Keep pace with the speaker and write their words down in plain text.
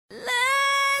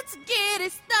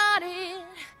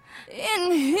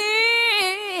in here.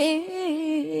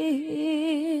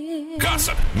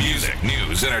 Gossip, music,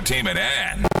 news, entertainment,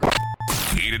 and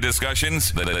heated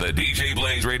discussions. The DJ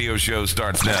Blaze radio show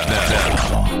starts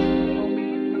now.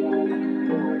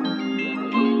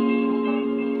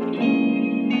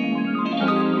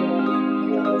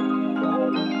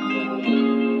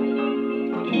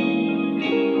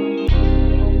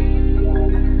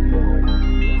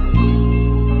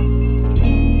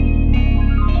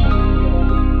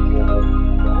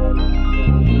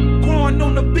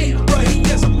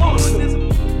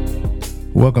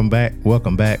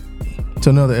 Welcome back to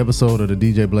another episode of the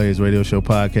DJ Blaze Radio Show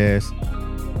podcast.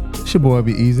 It's your boy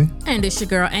Be Easy. And it's your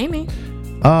girl Amy.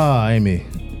 Amy.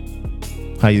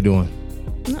 How you doing?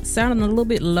 I'm not sounding a little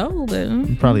bit low, but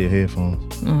probably your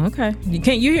headphones. Oh, okay.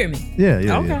 You hear me? Yeah.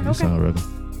 Okay. You sound regular.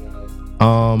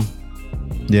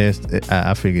 Yes,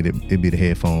 I figured it'd be the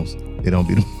headphones. It don't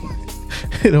be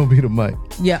the mic.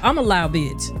 Yeah, I'm a loud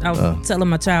bitch. I was telling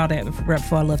my child that right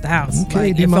before I left the house. Okay,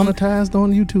 like, demonetized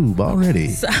on YouTube already.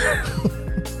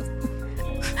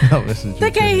 No,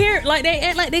 they can't hear. Like they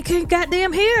act like they can't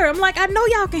goddamn hear. I'm like, I know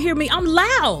y'all can hear me. I'm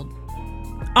loud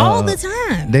all the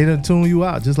time. They done tune you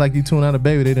out just like you tune out a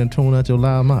baby. They done tune out your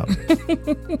loud mouth.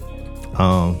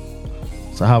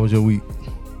 So how was your week?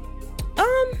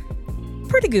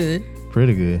 Pretty good.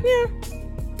 Pretty good. Yeah,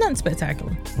 nothing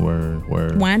spectacular.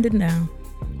 Word. Winding down.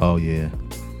 Oh yeah,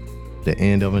 the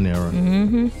end of an era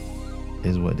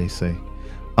is what they say.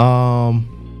 How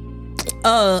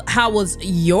was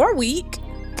your week?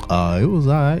 It was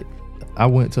all right. I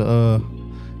went to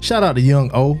shout out to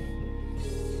Young O.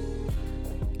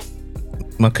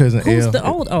 My cousin Who's L. the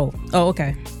old O? Oh,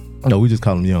 okay. No, we just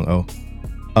call him Young O.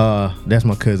 That's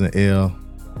my cousin L.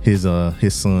 His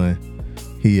son.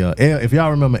 He L, if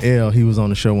y'all remember L, he was on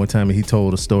the show one time and he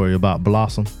told a story about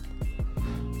Blossom.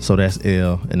 So that's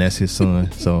L, and that's his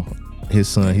son. So his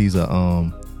son, he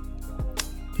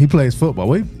plays football.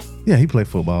 Well, he played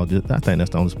football. I think that's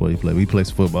the only sport he played. He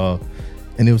plays football,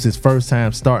 and it was his first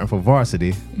time starting for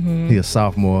varsity. He a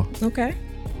sophomore. Okay.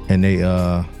 And they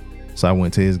so I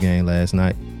went to his game last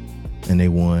night, and they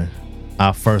won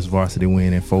our first varsity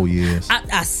win in 4 years.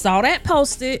 I saw that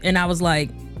posted, and I was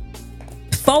like,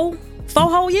 four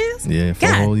whole years? Yeah, 4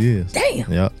 whole years.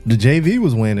 Damn. Yeah, the JV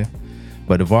was winning,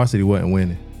 but the varsity wasn't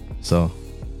winning. So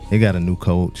they got a new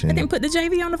coach. And they didn't put the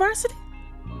JV on the varsity?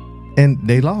 And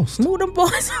they lost. Move them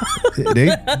boys.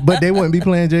 But they wouldn't be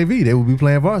playing JV. They would be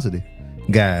playing varsity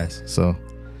guys. So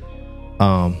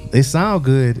it sound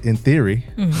good in theory.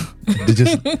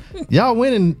 Just y'all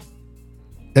winning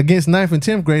against 9th and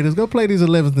 10th graders. Go play these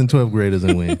 11th and 12th graders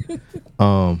and win.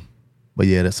 But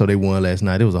yeah, so they won last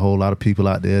night. There was a whole lot of people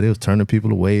out there. They was turning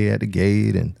people away at the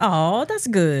gate. And oh, that's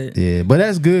good. Yeah, but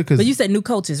that's good because. But you said new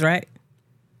coaches, right?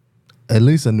 At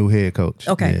least a new head coach.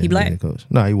 Okay, yeah, he black? Head coach.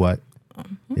 No, he white.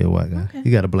 Yeah, white guy. Okay.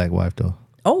 He got a black wife though.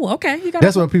 Oh, okay.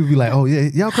 That's why people be like, "Oh yeah,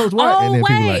 y'all coach white." Oh and then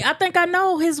wait, like, I think I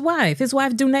know his wife. His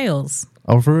wife do nails.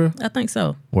 Oh, for real? I think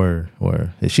so. Word.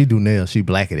 If she do nails, she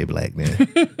blackity black then.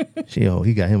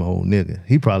 He got him a whole nigga.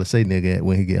 He probably say nigga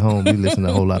when he get home. He listen to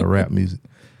a whole lot of rap music.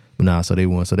 But nah, so they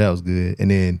won. So that was good.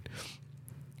 And then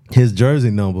his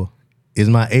jersey number is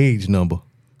my age number.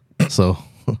 So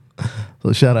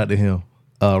shout out to him.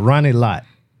 Ronnie Lott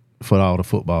for all the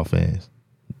football fans.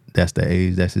 That's the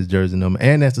age. That's his jersey number.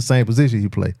 And that's the same position he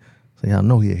play. So y'all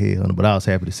know he a headhunter. But I was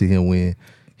happy to see him win.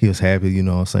 He was happy, you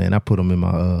know what I'm saying? I put him in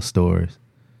my stories.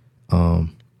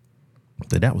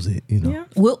 But that was it, you know. Yeah.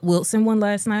 Wilson won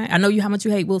last night. I know how much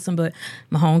you hate Wilson, but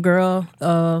my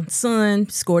homegirl son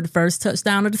scored the first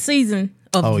touchdown of the season,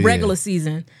 regular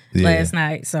season last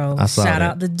night. So shout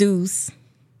out to Deuce.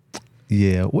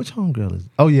 Yeah, which homegirl is?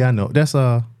 Oh yeah, I know. That's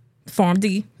Farm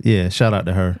D. Yeah, shout out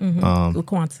to her.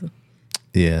 LaQuanta.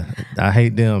 Yeah, I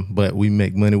hate them, but we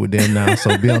make money with them now.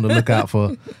 So be on the lookout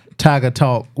for Tiger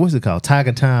Talk. What's it called?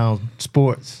 Tiger Town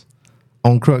Sports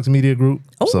on Crux Media Group.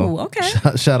 Oh, so, okay.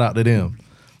 Shout out to them.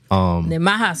 Then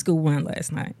my high school won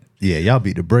last night. Yeah, y'all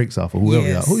beat the brakes off of whoever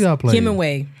y'all. Who y'all playing?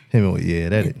 Hemingway. Yeah,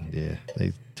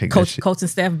 they take that shit. Coaching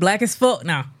staff black as fuck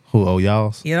now. Who? Oh,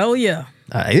 y'all's? Yeah, oh yeah.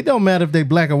 It don't matter if they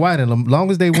black or white, as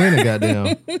long as they winning,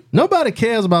 goddamn. Nobody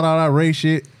cares about all that race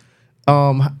shit.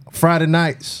 Friday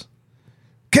nights.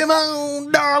 Come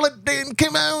on, darling, then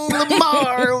come on,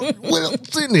 Lamar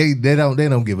Wilson. They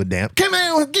don't give a damn. Come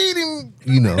on, get him.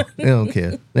 You know, they don't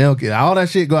care. They don't care. All that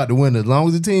shit go out the window. As long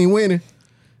as the team winning,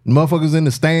 the motherfuckers in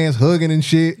the stands hugging and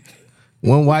shit.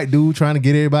 One white dude trying to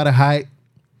get everybody hype.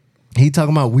 He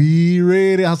talking about we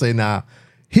ready. I say, nah,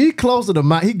 He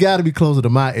got to be closer to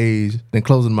my age than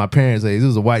closer to my parents' age. This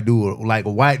was a white dude, like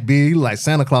a white beard. He was like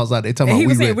Santa Claus out there. Talking and about he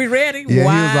was saying, "We ready?" Yeah,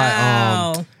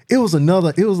 wow. He was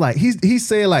like, it was like he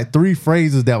said like 3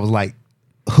 phrases that was like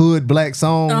hood black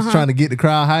songs trying to get the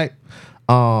crowd hype.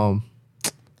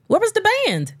 Where was the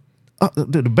band?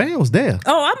 The band was there.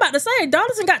 Oh, I'm about to say,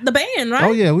 Darlington got the band, right?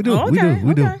 Oh yeah, we do. Oh, okay,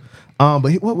 we do.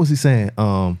 But what was he saying?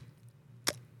 He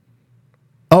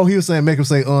was saying make him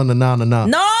say na na na na.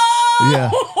 No.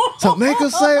 Yeah. So make him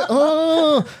say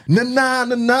na na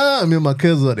na na. Me and my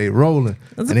cousins up there rolling.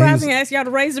 I'm surprised he asked y'all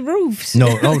to raise the roofs. No.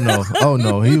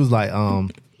 He was like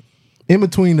in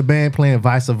between the band playing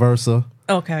Vice Versa.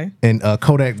 Okay. And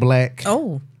Kodak Black.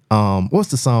 Oh. What's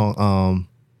the song?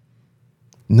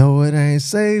 No, it ain't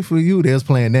safe for you. They was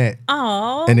playing that.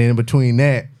 Oh. And then in between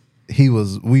that, he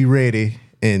was We Ready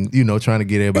and, trying to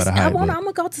get everybody hyped. I'm going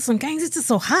to go to some games. It's just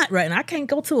so hot right now. I can't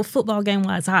go to a football game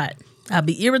while it's hot. I'll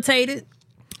be irritated.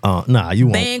 Nah, you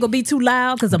won't. Band gonna be too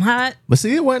loud because I'm hot. But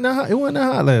see, it wasn't that hot. It wasn't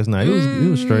that hot last night. It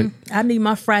was straight. I need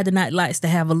my Friday night lights to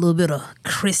have a little bit of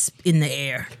crisp in the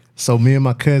air. So me and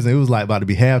my cousin, it was like about to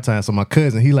be halftime. So my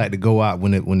cousin, he like to go out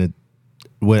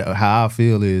how I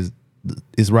feel is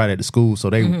it's right at the school.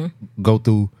 So they go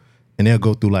through and they'll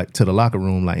go through like to the locker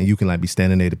room, like, and you can like be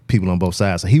standing there, the people on both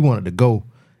sides. So he wanted to go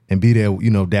and be there,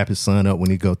 dap his son up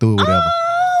when he go through or whatever.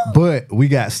 Oh. But we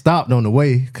got stopped on the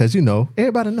way because,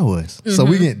 everybody know us. So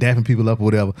we get dapping people up or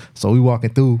whatever. So we walking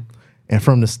through and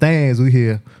from the stands we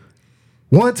hear,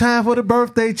 one time for the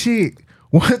birthday chick.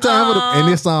 One time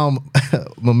and this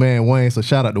my man Wayne, so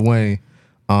shout out to Wayne.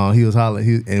 He was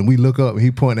hollering, and we look up and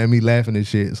he pointing at me laughing and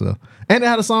shit. So ain't that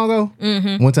how the song go?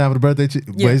 Mm-hmm. One time for the birthday chick.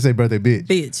 Yeah. Well, he say birthday bitch.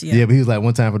 Bitch, yeah. Yeah, but he was like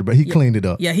one time for the birthday. He cleaned it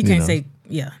up. Yeah, he can't say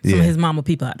some of his mama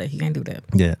people out there. He can't do that.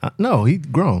 Yeah. No, he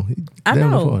grown. I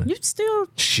know. You still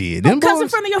shit. Them cuss boys in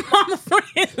front of your mama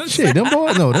friends. Shit, them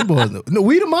boys no.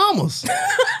 We the mamas.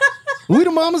 We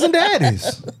the mamas and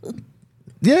daddies.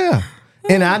 Yeah.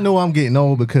 And I know I'm getting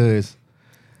old because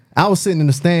I was sitting in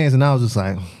the stands and I was just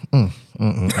like,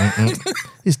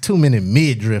 There's too many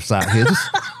midriffs out here.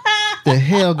 Just the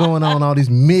hell going on, all these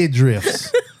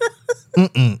midriffs.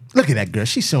 Look at that girl.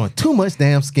 She's showing too much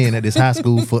damn skin at this high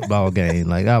school football game.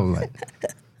 Like, I was like,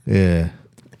 yeah.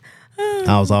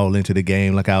 I was all into the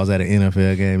game like I was at an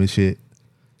NFL game and shit.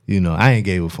 I ain't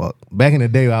gave a fuck. Back in the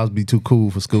day, I was be too cool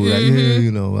for school. Like, let's go.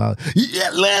 You know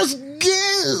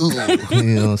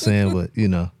what I'm saying? But,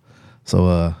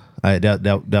 so,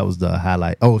 that was the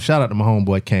highlight. Oh, shout out to my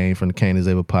homeboy Kane from the Kane is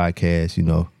Ever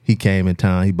podcast. He came in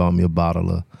town. He bought me a bottle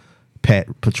of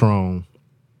Patron.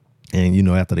 And,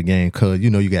 after the game, cuz,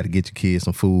 you got to get your kids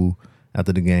some food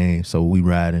after the game. So we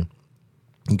riding.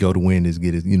 Go to Wendy's,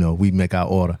 get it, we make our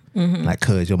order. Like,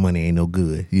 cuz, your money ain't no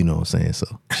good. You know what I'm saying? So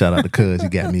shout out to cuz. He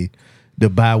got me the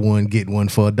buy one, get one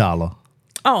for $1.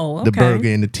 Oh, okay. The burger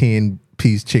and the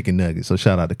 10-piece chicken nugget. So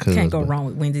shout out to cuz. Can't go wrong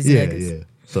with Wendy's nuggets. Yeah.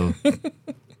 So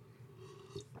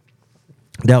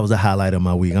that was a highlight of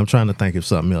my week. I'm trying to think if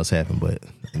something else happened, but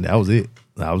that was it.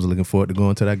 I was looking forward to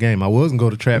going to that game. I was going to go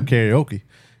to Trap Karaoke.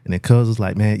 And then cuz was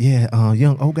like, man,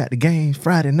 Young O got the game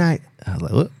Friday night. I was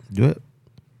like, what? Do it.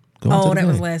 That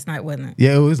was last night, wasn't it?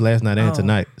 Yeah, it was last night and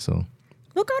tonight. So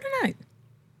we'll go tonight.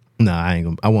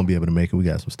 Nah, I won't be able to make it. We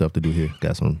got some stuff to do here.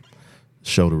 Got some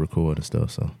show to record and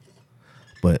stuff. So,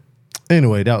 but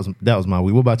anyway, that was my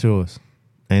week. What about yours?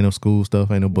 Ain't no school stuff.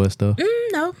 Ain't no bus stuff.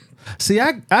 No. See,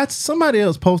 I somebody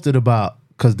else posted about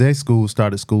because their school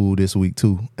started school this week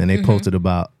too, and they posted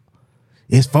about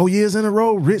it's 4 years in a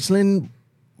row. Richland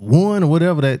won or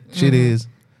whatever that shit is.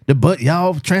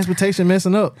 Y'all transportation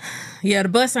messing up. Yeah, the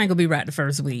bus ain't gonna be right the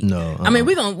first week. No, I mean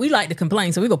we like to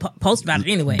complain, so we gonna post about it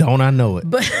anyway. Don't I know it?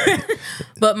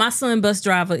 But my son bus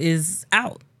driver is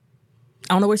out.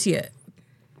 I don't know where she at.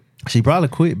 She probably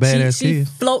quit. Badass She kid.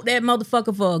 float that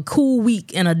motherfucker for a cool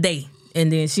week and a day,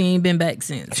 and then she ain't been back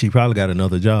since. She probably got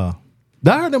another job.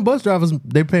 I heard them bus drivers,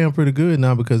 they pay them pretty good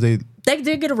now because they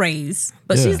did get a raise,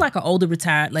 but she's like an older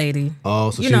retired lady. Oh,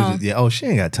 so she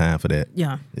ain't got time for that.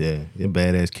 Yeah. Yeah. Them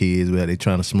badass kids where they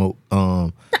trying to smoke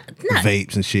not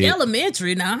vapes and shit.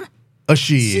 Elementary now. A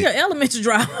shit. She an elementary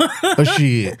driver. A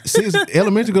shit.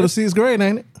 Elementary go to 6th grade,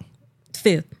 ain't it?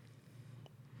 5th.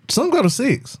 Some go to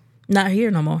 6. Not here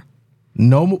no more.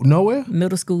 Nowhere?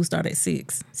 Middle school start at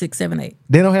 6, 7, 8.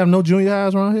 They don't have no junior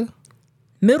highs around here?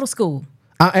 Middle school.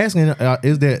 I'm asking,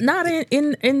 is there... Not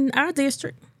in our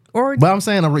district. Or, but I'm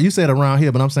saying, you said around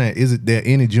here, but I'm saying, is there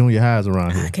any junior highs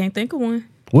around here? I can't think of one.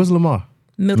 What's Lamar?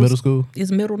 Middle school?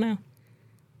 It's middle now.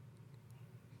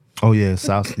 Oh, yeah,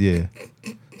 South, yeah.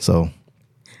 So,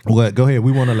 what? Go ahead.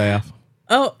 We want to laugh.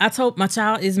 Oh, I told my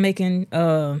child is making,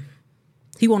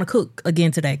 He want to cook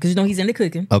again today because he's into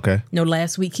cooking. Okay.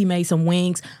 Last week he made some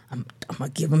wings. I'm gonna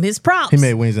give him his props. He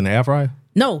made wings in the air fryer?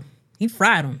 No, he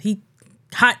fried them. He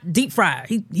hot deep fried.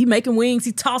 He making wings.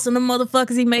 He tossing them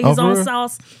motherfuckers. He made his own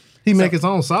sauce. He make his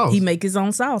own sauce. He make his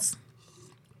own sauce.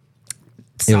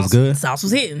 It was good. Sauce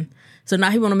was hitting. So now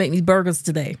he want to make me burgers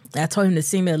today. I told him to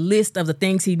send me a list of the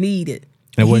things he needed.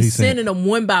 And what he's sending them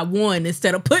one by one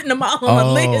instead of putting them all on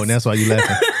a list. Oh, and that's why you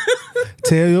laughing.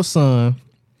 Tell your son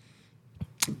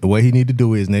what he need to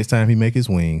do is next time he make his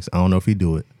wings, I don't know if he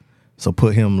do it, so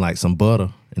put him like some butter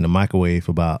in the microwave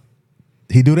for about,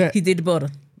 he do that? He did the butter.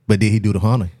 But did he do the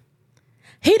honey?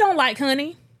 He don't like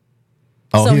honey.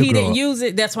 Oh, so he didn't use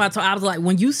it. That's why I was like,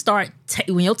 when you start,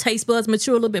 when your taste buds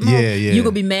mature a little bit more, you're going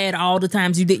to be mad all the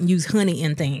times you didn't use honey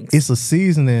in things. It's a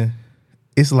seasoning.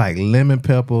 It's like lemon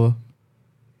pepper,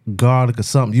 garlic or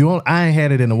something. I ain't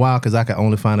had it in a while because I could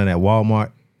only find it at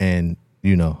Walmart. And,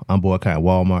 I'm boycotting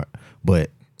Walmart.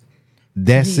 But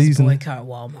that seasoning. Boycott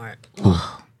Walmart.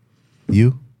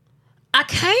 You? I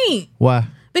can't. Why?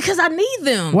 Because I need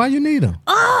them. Why you need them?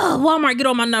 Oh, Walmart get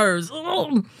on my nerves.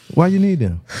 Oh. Why you need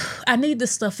them? I need the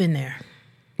stuff in there.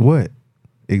 What?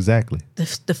 Exactly.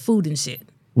 The food and shit.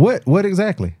 What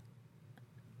exactly?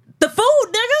 The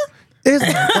food,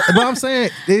 nigga. But I'm saying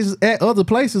it's at other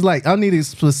places. Like I need it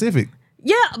specific.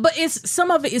 Yeah, but some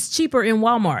of it is cheaper in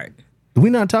Walmart.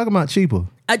 We're not talking about cheaper.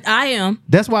 I am.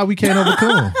 That's why we can't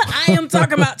overcome. I am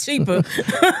talking about cheaper.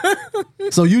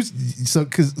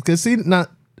 Cause see,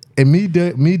 not. And me,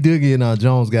 Dougie, and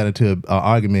Jones got into an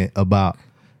argument about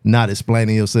not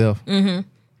explaining yourself. Mm-hmm.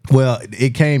 Well,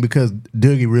 it came because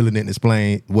Dougie really didn't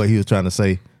explain what he was trying to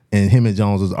say, and him and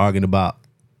Jones was arguing about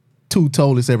two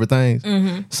totally separate things.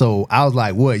 Mm-hmm. So I was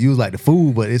like, "What?" You was like, "The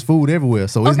food, but it's food everywhere,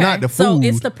 so it's not the food. So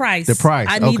it's the price. The price.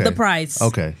 I need the price.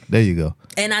 Okay, there you go.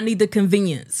 And I need the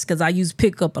convenience because I use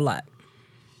pickup a lot.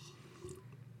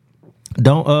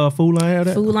 Don't Food Line have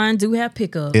that? Food Line do have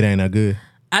pickup. It ain't that good.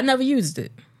 I never used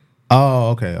it. Oh,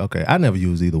 okay. I never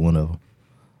used either one of them.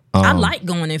 I like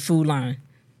going in Food Line.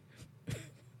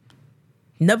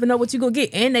 Never know what you're going to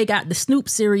get. And they got the Snoop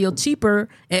cereal cheaper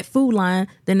at Food Line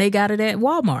than they got it at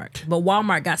Walmart. But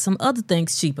Walmart got some other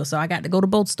things cheaper, so I got to go to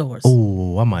both stores.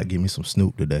 Oh, I might give me some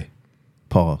Snoop today.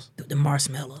 Pause. The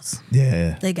marshmallows.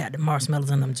 Yeah. They got the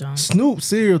marshmallows in them, John. Snoop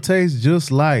cereal tastes just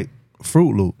like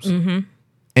Fruit Loops. Mm-hmm.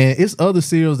 And it's other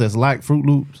cereals that's like Fruit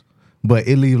Loops, but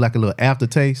it leaves like a little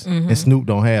aftertaste, and Snoop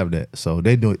don't have that. So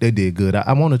they did good.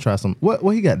 I want to try some. What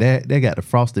he got? They got the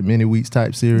Frosted Mini Wheats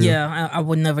type cereal. Yeah, I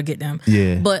would never get them.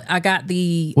 Yeah, but I got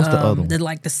the what's the other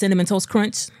one? The Cinnamon Toast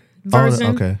Crunch version.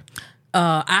 Oh, okay.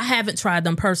 I haven't tried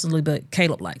them personally, but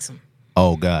Caleb likes them.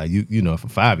 Oh God, you know, for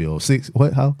 5-year-old, 6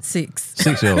 what? How? 6.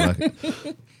 6-year-old like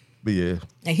it. But yeah,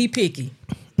 and he picky.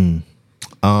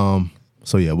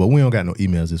 So yeah, but we don't got no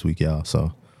emails this week, y'all.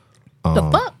 So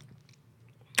the fuck.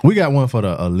 We got one for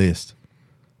the list.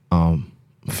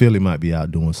 Philly might be out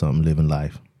doing something, living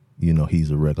life. You know, he's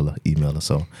a regular emailer.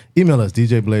 So email us,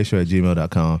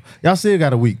 djblazeshow@gmail.com. Y'all still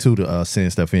got a week, too, to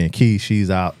send stuff in. Key, she's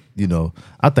out. You know,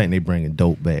 I think they bringing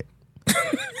dope back.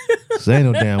 So ain't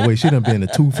no damn way. She done been to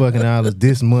 2 fucking islands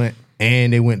this month,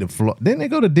 and they went to Florida. Didn't they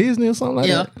go to Disney or something like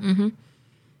that? Mm-hmm.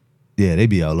 Yeah, they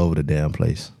be all over the damn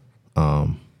place.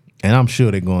 And I'm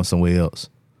sure they're going somewhere else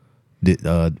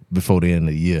before the end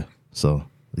of the year. So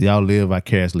y'all live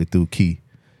vicariously through Key.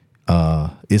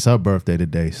 It's her birthday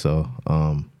today, so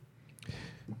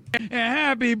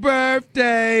happy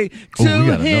birthday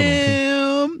to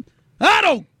him. I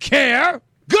don't care.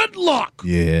 Good luck.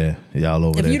 Yeah, y'all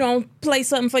over if there. You don't play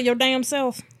something for your damn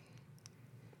self.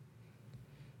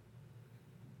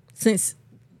 Since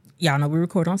y'all know we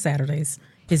record on Saturdays.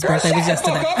 His birthday was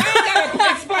yesterday. I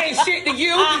gotta explain shit to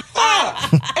you.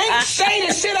 Ain't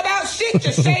saying shit about shit.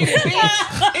 Just say it,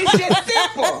 bitch. It's just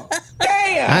simple.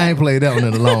 Damn. I ain't played that one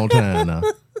in a long time now.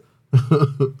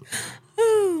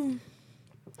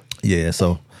 Yeah,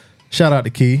 so shout out to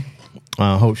Key.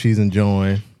 Hope she's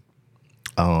enjoying.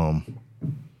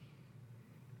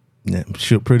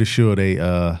 Pretty sure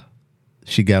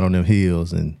she got on them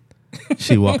heels and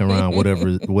she walking around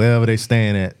wherever they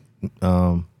staying at,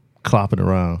 clopping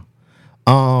around.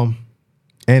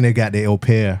 And they got their au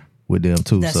pair with them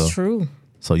too. That's true.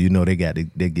 So you know you get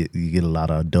a lot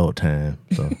of adult time.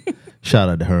 So shout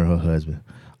out to her and her husband.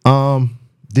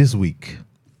 This week,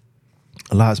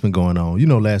 a lot's been going on. You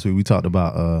know, last week we talked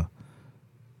about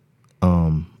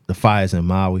the fires in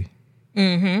Maui.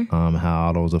 Mm-hmm. How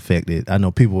all those affected. I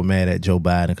know people were mad at Joe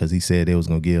Biden because he said they was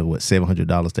gonna give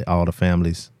 $700 to all the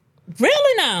families.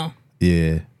 Really now?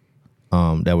 Yeah,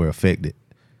 that were affected.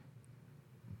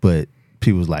 But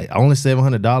people was like, only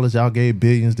 $700. Y'all gave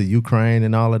billions to Ukraine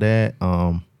and all of that.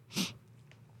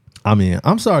 I mean,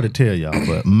 I'm sorry to tell y'all,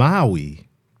 but Maui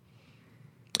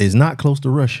is not close to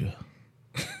Russia.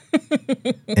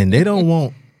 And they don't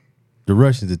want the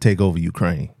Russians to take over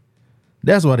Ukraine.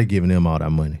 That's why they're giving them all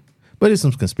that money. But there's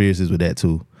some conspiracies with that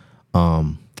too.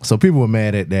 So people were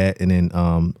mad at that, and then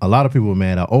a lot of people were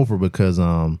mad at Oprah because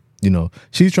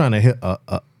she's trying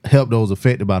to help those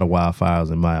affected by the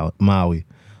wildfires in Maui.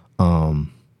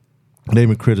 They've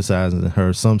been criticizing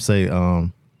her. Some say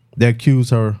they accuse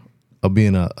her of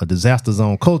being a disaster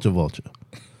zone culture vulture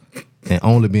and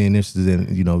only being interested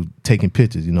in, taking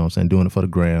pictures, doing it for the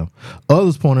gram.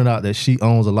 Others pointed out that she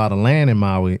owns a lot of land in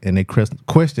Maui, and they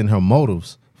question her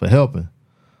motives for helping.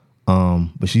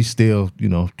 But she still,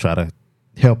 try to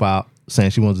help out,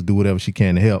 saying she wants to do whatever she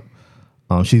can to help.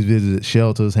 She's visited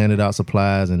shelters, handed out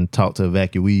supplies, and talked to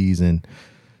evacuees. And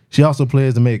she also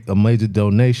plans to make a major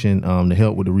donation to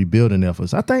help with the rebuilding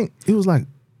efforts. I think it was like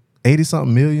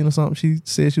 80-something million or something she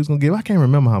said she was going to give. I can't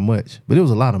remember how much, but it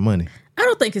was a lot of money. I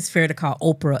don't think it's fair to call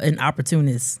Oprah an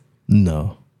opportunist.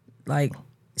 No. Like,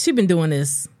 she been doing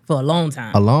this for a long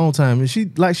time. A long time. And she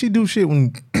do shit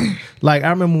when, like, I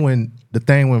remember when the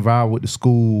thing went viral with the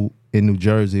school in New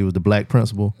Jersey. It was the black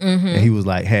principal. Mm-hmm. And he was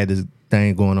like, had this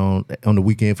thing going on the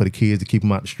weekend for the kids to keep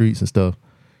them out the streets and stuff.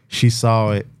 She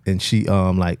saw it and she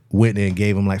went there and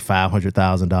gave him like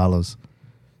 $500,000.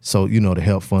 So, to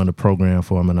help fund the program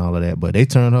for him and all of that. But they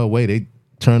turned her away. They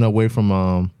turned her away from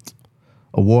a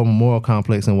war memorial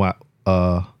complex in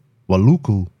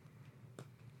Waluku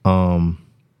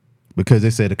because they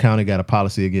said the county got a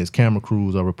policy against camera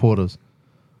crews or reporters.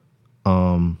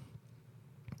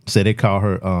 Said they call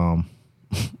her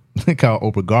they call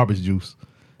Oprah garbage juice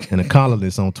and a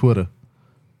columnist on Twitter.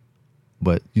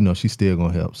 But, she's still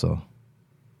gonna help, so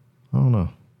I don't know.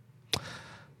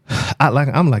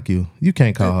 I'm like you. You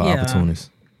can't call her opportunist.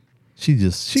 She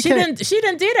can't. She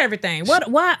done did everything.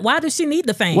 Why does she need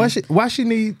the fame? Why she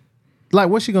need, like,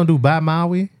 what's she gonna do? Buy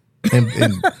Maui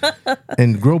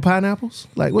and grow pineapples?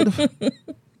 Like, what the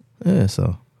yeah,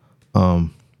 so I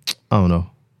don't know.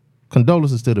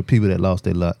 Condolences to the people that lost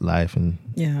their life and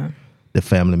their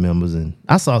family members. And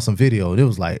I saw some video.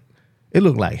 It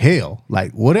looked like hell.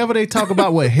 Like, whatever they talk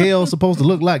about what hell's supposed to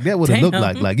look like, that would have looked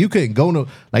like. Like, you couldn't go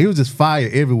it was just fire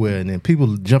everywhere and then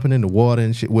people jumping in the water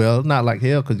and shit. Well, not like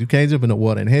hell because you can't jump in the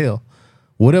water in hell.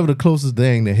 Whatever the closest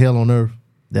thing to hell on earth,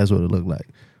 that's what it looked like.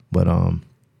 But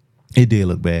it did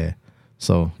look bad.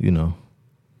 So,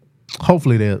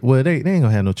 hopefully they ain't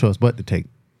gonna have no choice but to take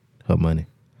her money.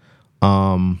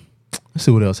 Let's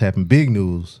see what else happened. Big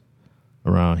news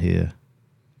around here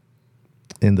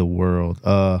in the world.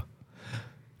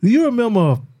 Do you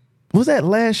remember, was that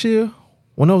last year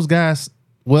when those guys,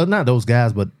 well, not those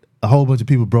guys, but a whole bunch of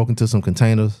people broke into some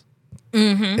containers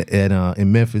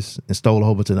in Memphis and stole a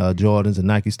whole bunch of Jordans and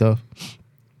Nike stuff?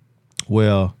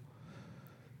 Well,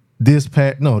 this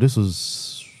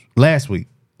was last week.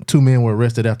 2 men were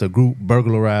arrested after a group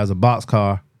burglarized a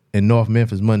boxcar in North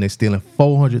Memphis Monday, stealing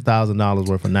 $400,000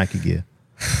 worth of Nike gear.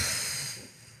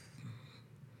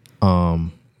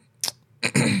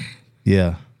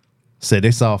 Yeah. Said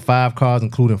they saw 5 cars,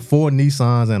 including 4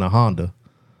 Nissans and a Honda.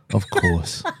 Of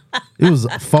course. It was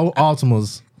 4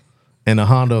 Altimas and a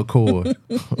Honda Accord.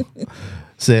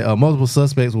 Said multiple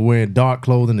suspects were wearing dark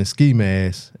clothing and ski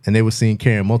masks, and they were seen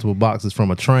carrying multiple boxes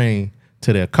from a train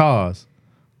to their cars.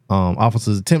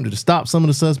 Officers attempted to stop some of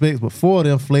the suspects, but 4 of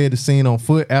them fled the scene on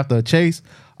foot after a chase.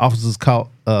 Officers caught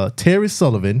Terry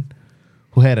Sullivan,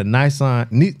 who had a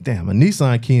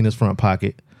Nissan key in his front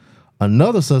pocket.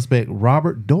 Another suspect,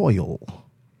 Robert Doyle,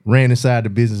 ran inside the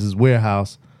business's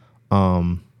warehouse.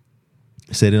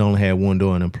 Said it only had one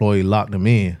door. An employee locked him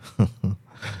in.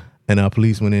 And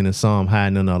police went in and saw him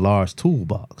hiding in a large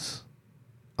toolbox.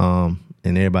 And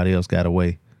everybody else got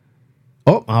away.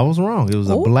 Oh, I was wrong. It was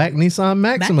a black Nissan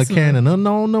Maxima carrying an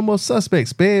unknown number of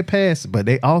suspects sped past, but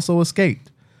they also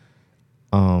escaped.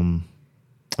 And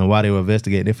while they were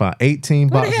investigating, they found 18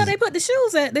 boxes. Where the hell they put the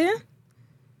shoes at then?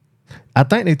 I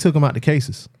think they took them out the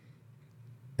cases,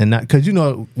 and not because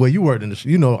where you worked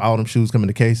in all them shoes come in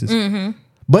the cases. Mm-hmm.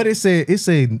 But it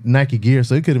said Nike gear,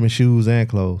 so it could have been shoes and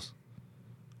clothes.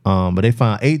 But they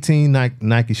found 18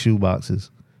 Nike shoe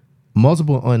boxes,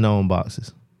 multiple unknown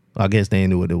boxes. I guess they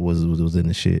knew what it was in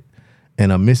the shit,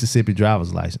 and a Mississippi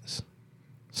driver's license.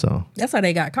 So that's how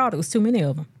they got caught. It was too many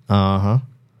of them.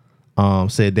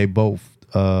 Said they both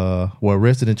were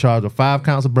arrested and charged with 5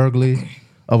 counts of burglary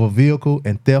of a vehicle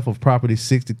and theft of property,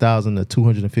 $60,000 to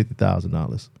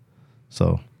 $250,000.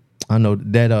 So I know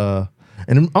that.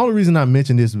 And the only reason I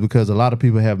mention this is because a lot of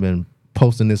people have been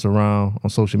posting this around on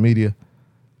social media.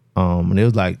 And it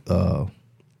was like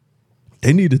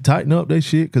they need to tighten up their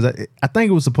shit because I think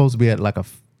it was supposed to be at like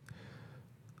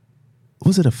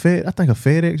was it a Fed? I think a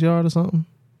FedEx yard or something.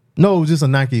 No, it was just a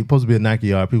Nike. Supposed to be a Nike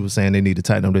yard. People were saying they need to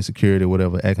tighten up their security or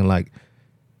whatever, acting like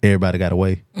everybody got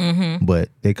away. Mm-hmm. But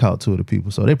they caught 2 of the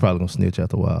people, so they probably gonna snitch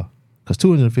after a while. Cause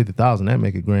 $250,000 that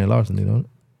make it grand larceny, don't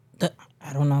it?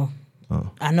 I don't know.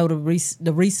 I know the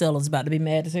resellers about to be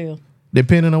mad as hell.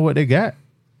 Depending on what they got.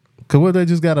 Cause what they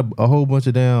just got a whole bunch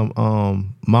of damn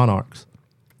Monarchs.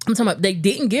 I'm talking about they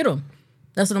didn't get them.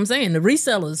 That's what I'm saying. The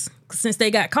resellers, since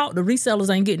they got caught, the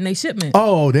resellers ain't getting their shipment.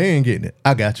 Oh, they ain't getting it.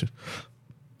 I got you.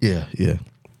 Yeah.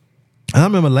 I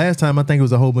remember last time I think it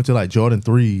was a whole bunch of like Jordan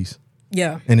 3s.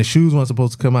 Yeah. And the shoes weren't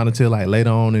supposed to come out until like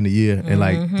later on in the year. And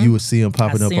like you would see them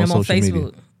popping up on social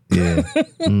media. Yeah.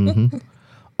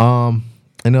 Mm-hmm.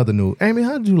 Another news. Amy,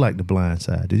 how did you like The Blind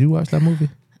Side? Did you watch that movie?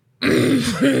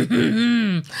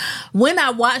 When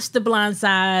I watched The Blind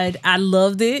Side, I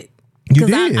loved it. You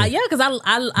did? Because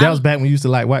I that was back when you used to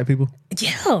like white people?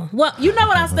 Yeah. Well, you know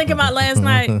what I was thinking about last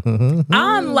night?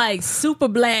 I'm like super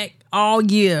black all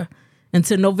year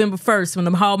until November 1st when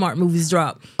the Hallmark movies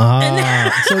drop.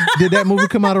 So did that movie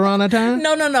come out around that time?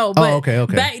 No. But okay.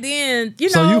 back then, you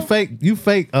know. So you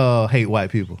fake hate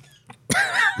white people.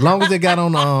 Long as they got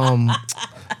on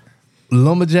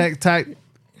lumberjack type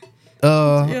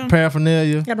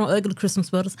paraphernalia. Got on ugly Christmas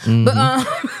sweaters. Mm-hmm. But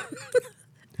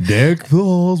deck the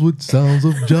halls with sounds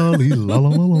of jolly la la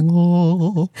la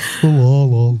la la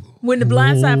la. When The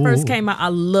Blind Side first came out, I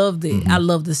loved it. I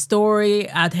loved the story.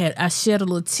 I shed a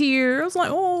little tear. I was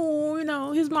like, oh, you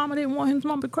know, his mama didn't want his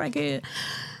mama to crackhead.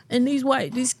 And these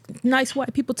nice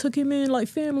white people took him in like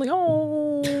family.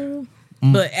 Oh.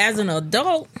 But as an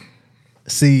adult.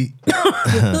 See,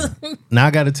 now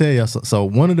I got to tell you. So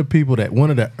one of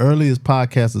the earliest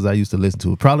podcasters I used to listen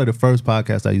to, probably the first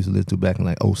podcast I used to listen to back in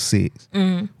like 2006,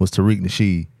 was Tariq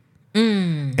Nasheed.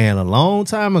 And a long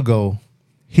time ago,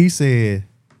 he said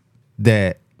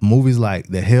that movies like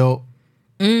The Help,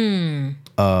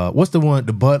 what's the one,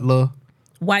 The Butler,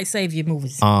 white savior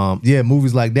movies.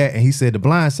 Movies like that. And he said The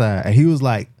Blind Side, and he was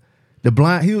like,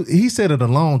 he said it a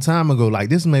long time ago. Like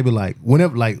this, maybe like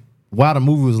whenever, like while the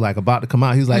movie was like about to come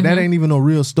out, he was like, that ain't even no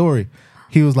real story.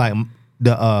 He was like,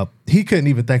 he couldn't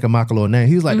even think of Michael or name.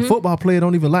 He was like, the football player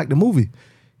don't even like the movie.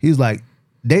 He was like,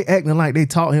 they acting like they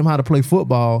taught him how to play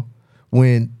football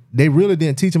when they really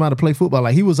didn't teach him how to play football.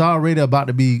 Like he was already about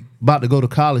to go to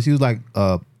college. He was like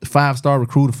a 5-star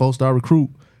recruit, a 4-star recruit.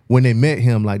 When they met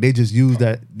him, like they just used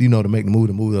that, you know, to make the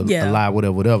movie alive,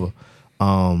 whatever.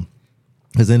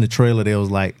 Because in the trailer there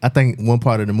was like, I think one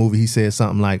part of the movie he said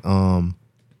something like,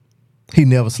 he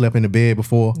never slept in the bed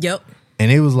before. Yep. And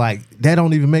it was like, that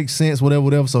don't even make sense,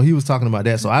 whatever. So he was talking about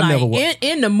that. So I never...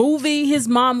 In the movie, his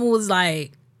mama was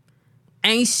like,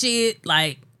 ain't shit,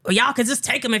 like, y'all can just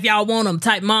take him if y'all want him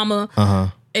type mama. Uh-huh.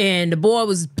 And the boy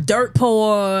was dirt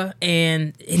poor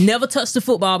and he never touched the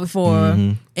football before.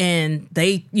 Mm-hmm. And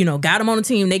they, you know, got him on the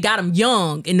team. They got him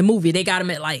young in the movie. They got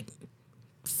him at like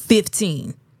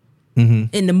 15 in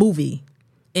the movie.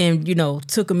 And, you know,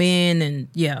 took him in and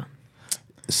yeah.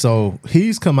 So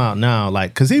he's come out now,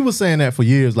 like, because he was saying that for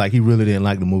years, like he really didn't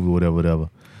like the movie, whatever.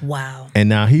 Wow. And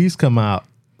now he's come out,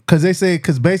 because they said,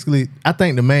 because basically, I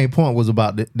think the main point was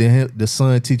about the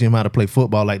son teaching him how to play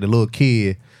football, like the little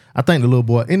kid. I think the little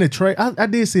boy, in the trailer, I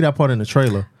did see that part in the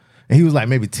trailer. And he was like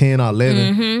maybe 10 or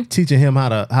 11, teaching him how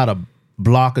to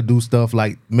block or do stuff,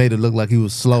 like made it look like he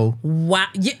was slow. Wow.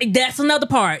 Yeah, that's another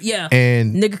part, yeah.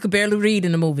 And nigga could barely read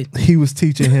in the movie. He was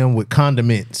teaching him with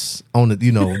condiments on the,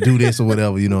 you know, do this or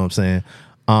whatever, you know what I'm saying?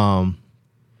 And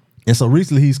so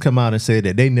recently he's come out and said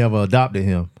that they never adopted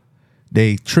him.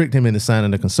 They tricked him into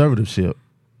signing a conservatorship.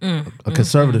 And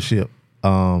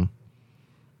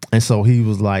so he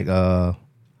was like,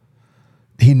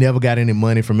 he never got any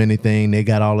money from anything. They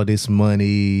got all of this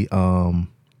money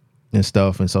and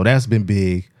stuff. And so that's been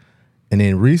big. And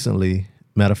then recently,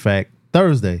 matter of fact,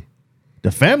 Thursday,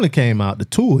 the family came out, the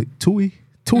Tui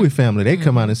family, they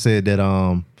come out and said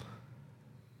that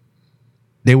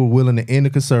they were willing to end the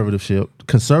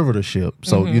conservatorship.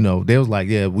 So, you know, they was like,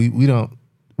 yeah, we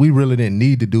really didn't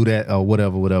need to do that or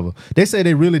whatever. They say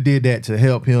they really did that to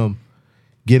help him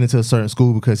get into a certain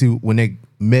school because when they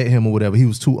met him or whatever, he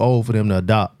was too old for them to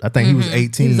adopt. I think he was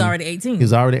 18. He was already 18. He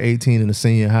was already 18 in the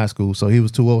senior high school, so he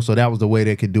was too old. So that was the way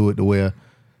they could do it, to where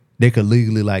they could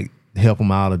legally like help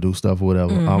him out or do stuff or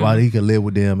whatever. Or he could live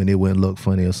with them and it wouldn't look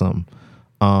funny or something.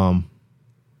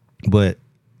 But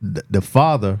the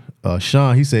father,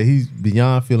 Sean, he said he's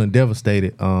beyond feeling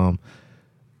devastated.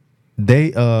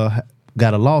 They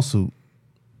got a lawsuit.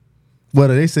 Well,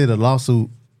 they said the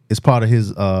lawsuit is part of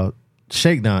his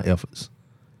shakedown efforts.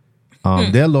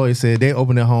 Their lawyer said they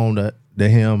opened their home to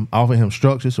him, offering him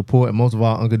structure, support, and most of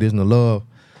all, unconditional love.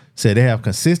 said they have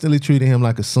consistently treated him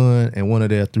like a son and one of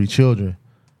their 3 children.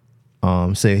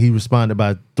 Said he responded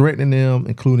by threatening them,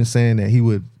 including saying that he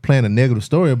would plan a negative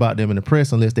story about them in the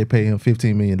press unless they pay him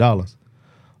 $15 million.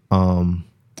 And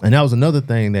that was another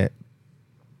thing, that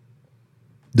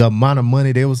the amount of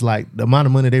money they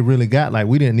really got, like,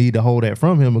 we didn't need to hold that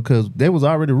from him because they was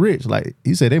already rich. Like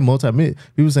he said, they multi-million.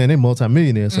 People saying they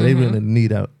multi-millionaires, so they really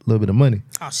need a little bit of money.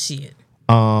 Oh shit.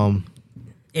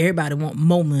 Everybody want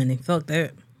more money. Fuck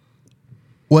that.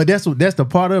 Well, that's the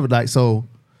part of it. Like, so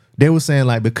they were saying,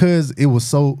 like, because it was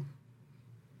so,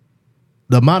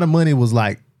 the amount of money was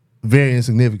like very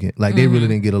insignificant. Like they really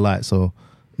didn't get a lot, so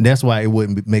that's why it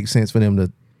wouldn't make sense for them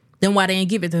to. Then why they didn't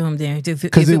give it to him then? If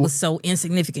it was so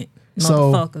insignificant,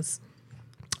 motherfuckers.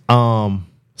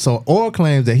 So Orr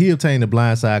claims that he obtained a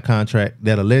blindside contract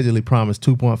that allegedly promised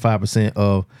 2.5%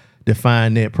 of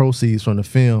defined net proceeds from the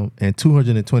film and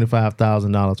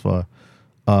 $225,000 for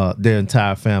their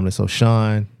entire family. So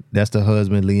Sean, that's the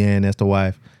husband, Leanne, that's the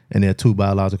wife, and their 2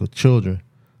 biological children.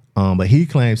 But he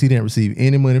claims he didn't receive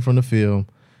any money from the film,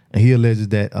 and he alleges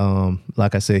that,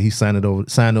 like I said, he signed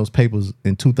those papers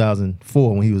in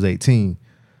 2004 when he was 18,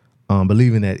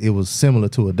 believing that it was similar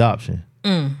to adoption.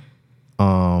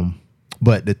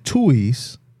 But the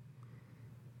Tuohys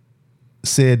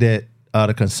said that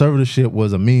the conservatorship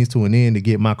was a means to an end to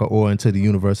get Michael Orr into the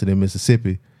University of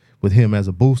Mississippi with him as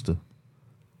a booster.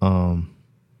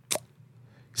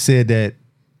 Said that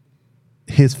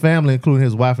his family, including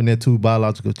his wife and their 2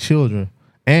 biological children,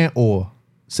 and Orr,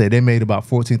 said they made about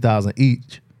 $14,000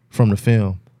 each from the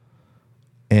film.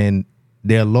 And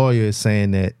their lawyer is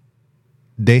saying that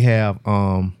they have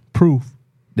proof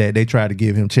that they tried to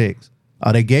give him checks.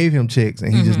 They gave him checks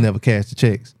and he just never cashed the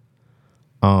checks.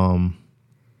 And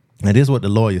this is what the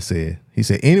lawyer said. He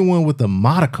said, anyone with a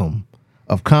modicum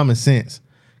of common sense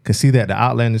can see that the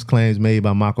outlandish claims made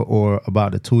by Michael Orr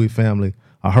about the Tuohy family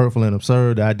are hurtful and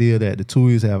absurd. The idea that the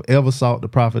Tuohys have ever sought to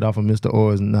profit off of Mr.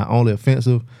 Orr is not only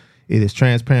offensive, it is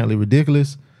transparently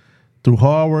ridiculous. Through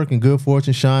hard work and good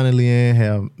fortune, Sean and Leanne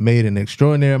have made an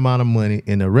extraordinary amount of money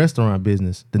in the restaurant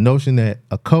business. The notion that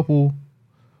a couple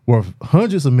worth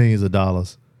hundreds of millions of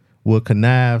dollars would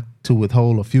connive to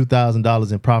withhold a few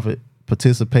 $1,000s in profit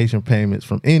participation payments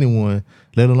from anyone,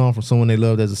 let alone from someone they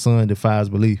loved as a son, defies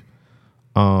belief.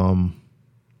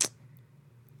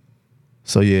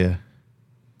 So yeah,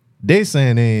 they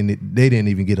saying they didn't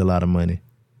even get a lot of money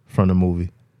from the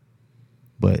movie,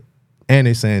 and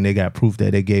they saying they got proof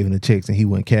that they gave him the checks and he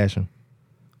wouldn't cash them.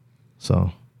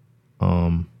 So,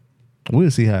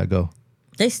 we'll see how it go.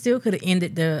 They still could have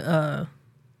ended the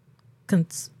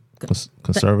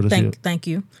conservatorship. Thank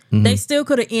you. Mm-hmm. They still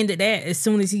could have ended that as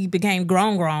soon as he became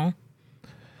grown.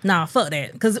 Nah, fuck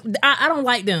that. Because I don't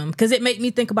like them. Because it made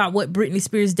me think about what Britney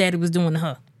Spears' daddy was doing to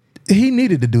her. He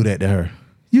needed to do that to her.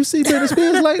 You see Britney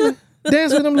Spears lately?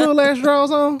 Dancing with them little ass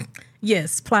drawers on?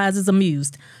 Yes, Plies is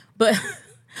amused.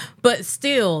 But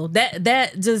still,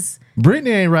 that just... Britney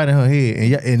ain't right in her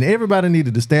head. And everybody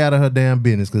needed to stay out of her damn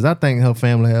business. Because I think her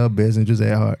family had her best interests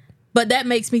at heart. But that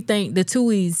makes me think the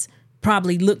Tuohys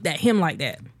probably looked at him like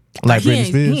that. Like Britney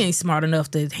Spears? He ain't smart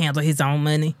enough to handle his own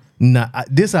money. Nah,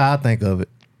 this is how I think of it.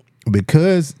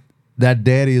 Because that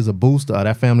daddy is a booster, or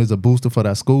that family is a booster for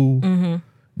that school,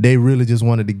 they really just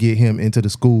wanted to get him into the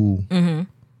school.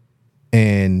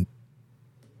 And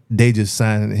they just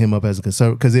signed him up as a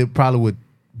conservative. Because it probably would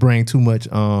bring too much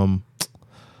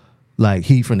like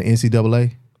heat from the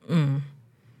NCAA.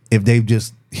 If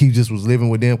he just was living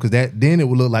with them, because then it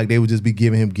would look like they would just be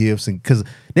giving him gifts, and because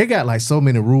they got like so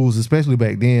many rules, especially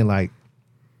back then. Like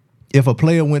if a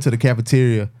player went to the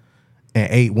cafeteria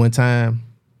and ate one time,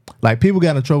 like people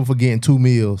got in trouble for getting 2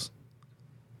 meals,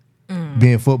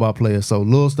 being football players. So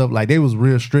little stuff like they was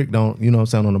real strict on, you know what I'm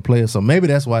saying, on the players. So maybe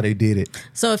that's why they did it.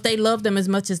 So if they loved him as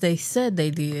much as they said they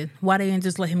did, why they didn't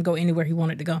just let him go anywhere he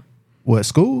wanted to go? What,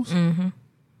 schools? I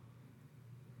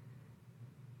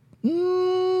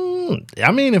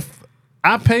mean, if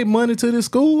I pay money to this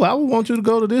school, I would want you to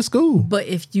go to this school. But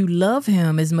if you love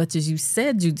him as much as you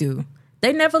said you do,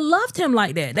 they never loved him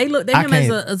like that. They looked at him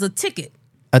as a ticket.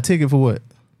 A ticket for what?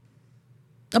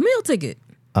 A meal ticket.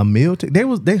 A meal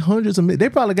ticket? They hundreds of they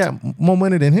probably got more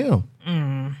money than him.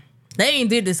 They ain't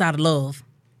did this out of love.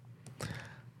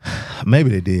 Maybe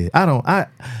they did. I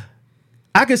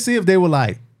could see if they were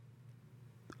like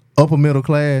upper middle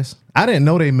class. I didn't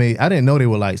know they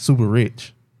were like super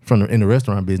rich in the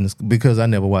restaurant business because I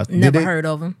never watched. Never heard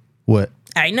of them. What?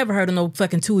 I ain't never heard of no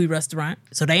fucking Tuohy restaurant,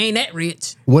 so they ain't that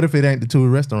rich. What if it ain't the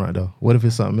Tuohy restaurant though? What if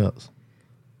it's something else?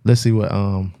 Let's see what.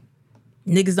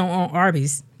 Niggas don't own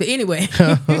Arby's, but anyway.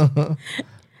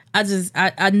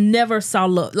 I never saw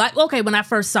love. Like, okay, when I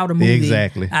first saw the movie,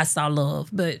 exactly, I saw love.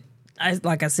 But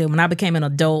like I said, when I became an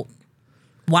adult,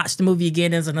 watched the movie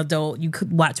again as an adult, you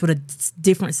could watch with a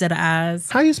different set of eyes.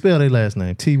 How you spell their last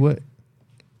name? T what?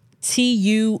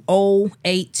 Tuohy.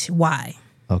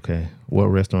 Okay. What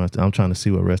restaurants? I'm trying to see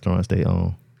what restaurants they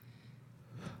own.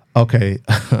 Okay.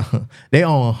 They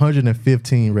own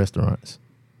 115 restaurants.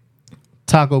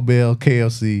 Taco Bell,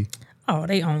 KFC. Oh,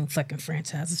 they own fucking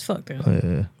franchises. Fuck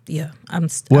them. Yeah. Yeah.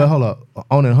 Well, hold up.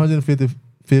 Owning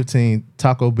 115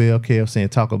 Taco Bell, KFC,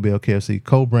 and Taco Bell, KFC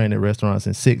co-branded restaurants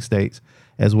in 6 states,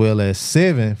 as well as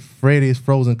 7 Freddy's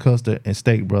frozen custard and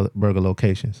steak burger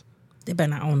locations. They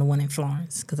better not own the one in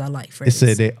Florence, because I like Freddy's. It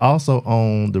said they also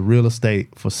own the real estate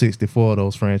for 64 of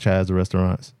those franchise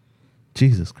restaurants.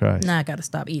 Jesus Christ. Now I got to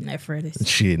stop eating at Freddy's.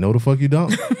 Shit, no the fuck you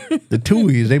don't. The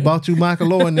 2 years, they bought you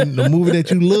Michael Owen in the movie that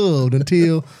you loved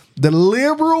until the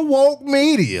liberal woke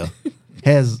media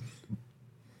has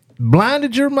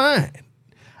blinded your mind.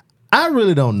 I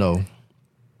really don't know.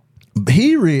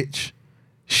 He rich,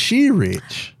 she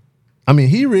rich. I mean,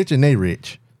 he rich and they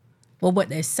rich. Well, what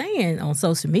they're saying on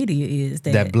social media is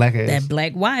that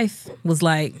black wife was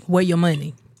like, where your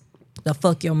money? The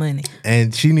fuck your money.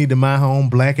 And she need to mind her own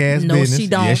black ass business. No, she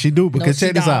don't. Yes, she do. Because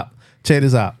check this out. Check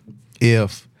this out.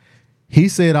 If he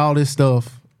said all this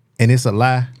stuff and it's a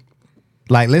lie,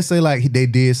 like let's say like they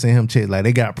did send him checks, like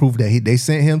they got proof that they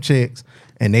sent him checks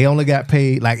and they only got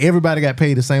paid, like everybody got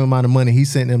paid the same amount of money. He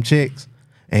sent them checks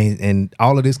and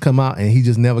all of this come out and he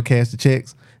just never cashed the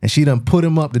checks. And she done put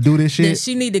him up to do this shit. Then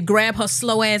she need to grab her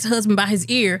slow ass husband by his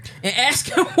ear and ask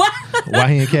him why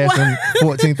he ain't cashed him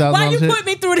 $14,000. Why you put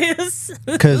me through this?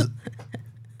 Because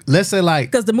let's say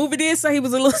like, because the movie did say he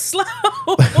was a little slow.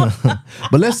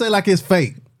 But let's say like it's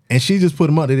fake, and she just put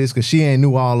him up to this because she ain't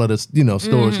knew all of the stories.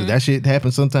 Mm-hmm. That shit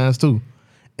happens sometimes too.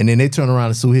 And then they turn around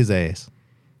and sue his ass.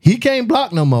 He can't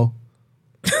block no more.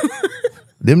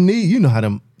 Them knees, you know how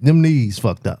them knees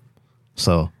fucked up.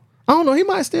 So I don't know. He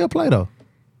might still play though.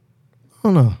 I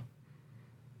don't know.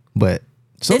 But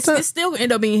sometimes it's still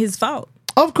end up being his fault.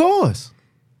 Of course.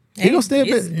 He gonna still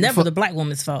it's never the black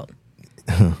woman's fault.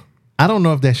 I don't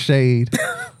know if that's shade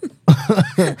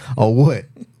or what.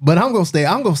 But I'm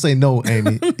gonna say no,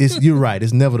 Amy. You're right.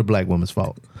 It's never the black woman's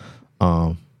fault.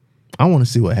 I want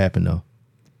to see what happened though.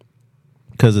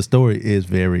 Because the story is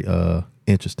very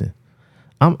interesting.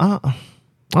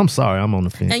 I'm sorry, I'm on the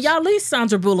fence. And y'all leave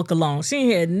Sandra Bullock alone. She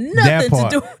ain't had nothing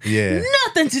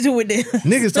to do with this.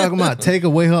 Niggas talking about take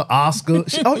away her Oscar.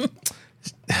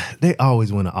 They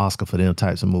always win an Oscar for them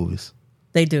types of movies.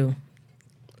 They do.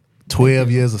 12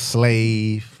 Years a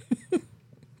Slave.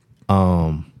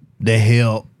 The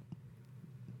Help.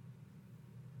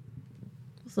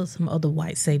 So some other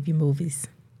white savior movies.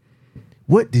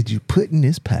 What did you put in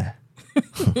this pie?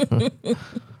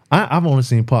 I've only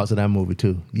seen parts of that movie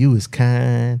too. You Is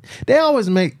Kind. They always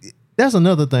make, that's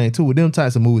another thing too with them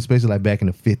types of movies, especially like back in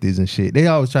the 50s and shit. They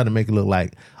always try to make it look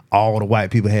like all the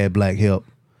white people had black help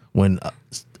when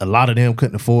a lot of them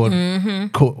couldn't afford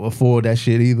that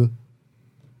shit either.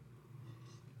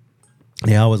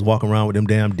 They always walk around with them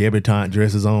damn debutante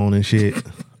dresses on and shit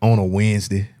on a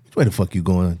Wednesday. Where the fuck you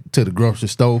going? To the grocery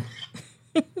store?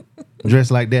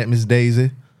 Dressed like that, Miss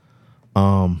Daisy.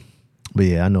 But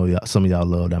yeah, I know some of y'all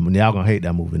love that movie. Y'all gonna hate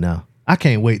that movie now. I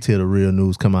can't wait till the real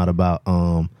news come out about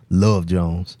Love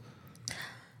Jones.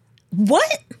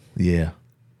 What? Yeah.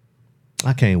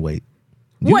 I can't wait.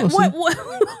 What?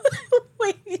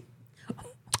 Wait.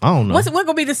 I don't know. What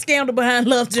gonna be the scandal behind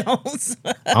Love Jones?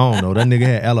 I don't know. That nigga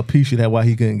had alopecia. That's why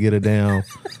he couldn't get a damn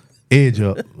edge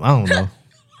up. I don't know.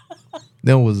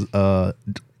 There was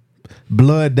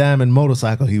blood diamond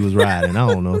motorcycle he was riding. I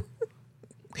don't know.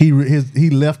 He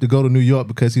left to go to New York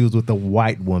because he was with a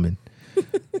white woman.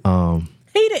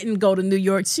 He didn't go to New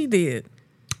York. She did.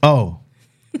 Oh.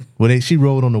 Well, she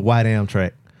rode on the white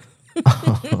Amtrak.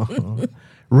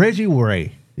 Reggie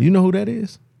Ray. You know who that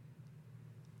is?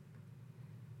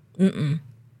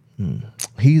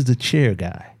 He's the chair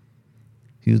guy.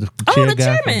 He was the chair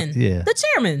guy. Chairman. Yeah. The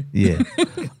chairman. Yeah.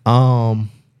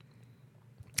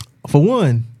 For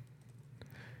one,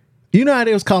 you know how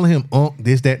they was calling him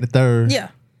this, that, and the third? Yeah.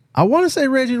 I want to say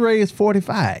Reggie Ray is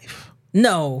 45.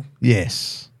 No.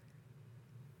 Yes.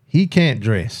 He can't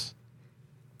dress.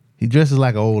 He dresses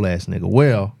like an old ass nigga.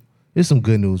 Well, there's some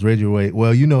good news. Reggie Ray,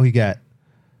 well, you know he got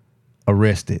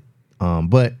arrested.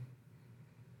 But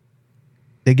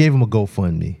they gave him a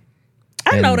GoFundMe.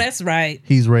 I know that's right.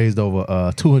 He's raised over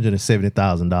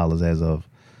 $270,000 as of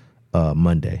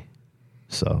Monday.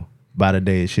 So by the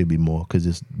day it should be more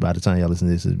because by the time y'all listen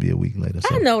to this, it'll be a week later.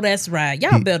 So I know that's right.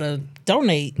 Y'all better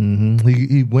donate. Mm-hmm.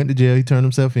 He went to jail. He turned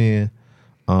himself in.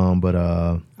 But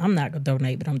I'm not gonna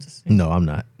donate, but I'm just saying. No, I'm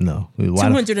not. No,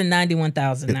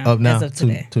 291,000 now as of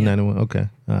today. 291. Yeah. Okay,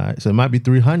 all right. So it might be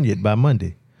 300 by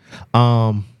Monday.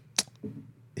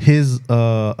 His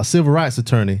a civil rights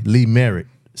attorney, Lee Merritt,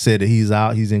 said that he's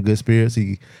out. He's in good spirits.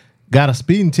 He got a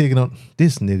speeding ticket on.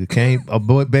 This nigga can't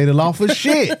obey the law for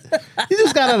shit. He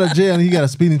just got out of jail and he got a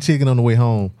speeding ticket on the way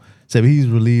home. Said he's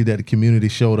relieved that the community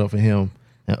showed up for him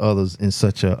and others in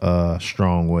such a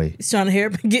strong way. He's trying to hurry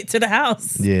up and get to the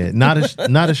house. Yeah, not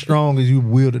as strong as you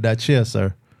wielded that chair,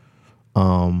 sir.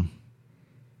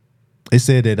 It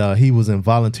said that he was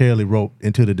involuntarily roped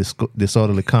into the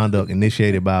disorderly conduct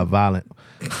initiated by a violent.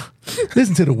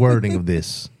 Listen to the wording of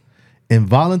this.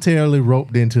 Involuntarily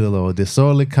roped into the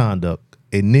disorderly conduct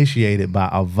initiated by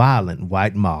a violent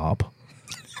white mob.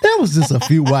 That was just a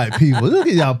few white people. Look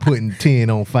at y'all putting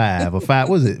 10 on 5. Or 5,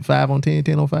 was it 5 on 10,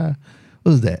 10 on 5? What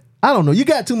was that? I don't know. You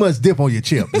got too much dip on your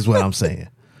chip, is what I'm saying.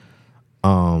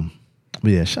 But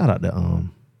yeah, shout out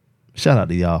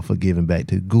to y'all for giving back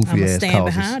to goofy ass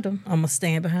causes. I'm gonna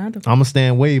stand behind him. I'm gonna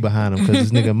stand way behind him because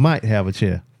this nigga might have a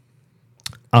chair.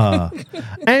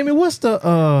 Amy, what's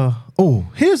the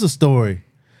here's a story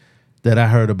that I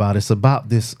heard about. It's about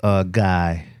this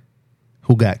guy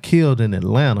who got killed in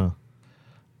Atlanta.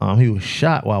 He was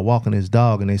shot while walking his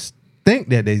dog, and they think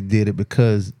that they did it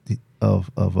because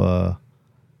of the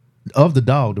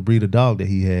dog, the breed of dog that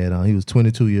he had. He was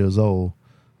 22 years old.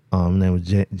 His name was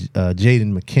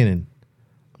Jaden McKinnon.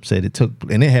 Said it took,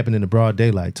 and it happened in the broad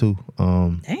daylight too.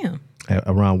 Damn.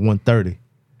 Around 1:30.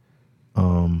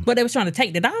 But they was trying to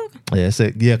take the dog? Yeah,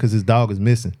 because his dog is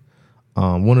missing.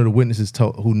 One of the witnesses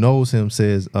who knows him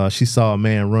says she saw a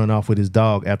man run off with his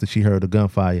dog after she heard a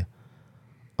gunfire.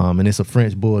 And it's a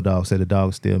French bulldog. Said the dog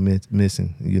is still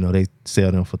missing. You know, they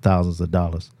sell them for thousands of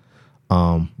dollars.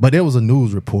 But there was a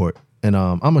news report, and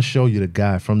I'm gonna show you the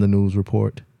guy from the news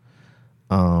report.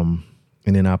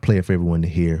 And then I'll play it for everyone to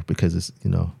hear because it's, you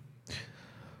know,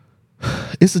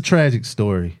 it's a tragic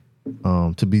story.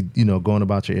 To be, you know, going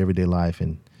about your everyday life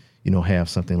and, you know, have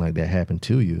something like that happen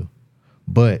to you.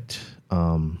 But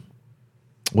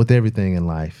with everything in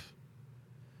life,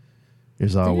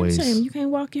 there's always... You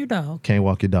can't walk your dog. Can't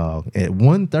walk your dog at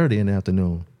 1:30 in the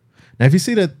afternoon. Now, if you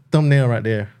see that thumbnail right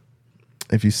there,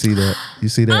 if you see that, you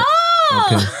see that? Oh!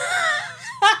 Okay.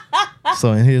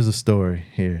 So, and here's the story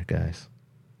here, guys.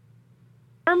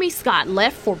 Jeremy Scott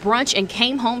left for brunch and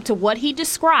came home to what he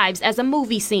describes as a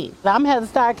movie scene. I'm going to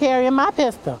start carrying my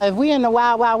pistol. If we in the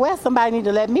Wild Wild West, somebody need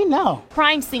to let me know.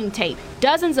 Crime scene tape,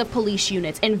 dozens of police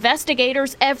units,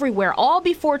 investigators everywhere, all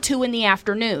before 2 in the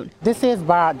afternoon. This is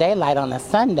broad daylight on a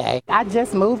Sunday. I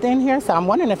just moved in here, so I'm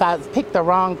wondering if I picked the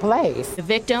wrong place. The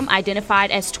victim,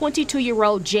 identified as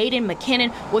 22-year-old Jaden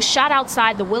McKinnon, was shot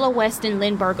outside the Willow Weston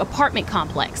Lindbergh apartment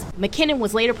complex. McKinnon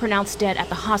was later pronounced dead at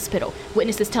the hospital.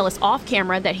 Witnesses tell us off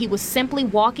camera that he was simply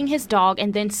walking his dog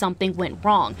and then something went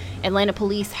wrong. Atlanta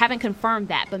police haven't confirmed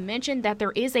that, but mentioned that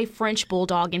there is a French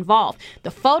bulldog involved.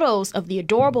 The photos of the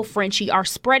adorable Frenchie are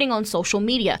spreading on social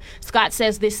media. Scott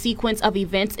says this sequence of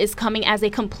events is coming as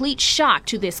a complete shock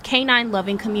to this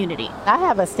canine-loving community. I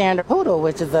have a standard poodle,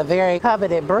 which is a very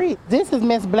coveted breed. This is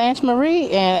Miss Blanche Marie,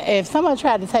 and if someone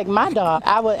tried to take my dog,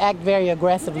 I would act very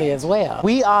aggressively as well.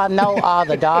 We all know all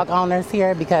the dog owners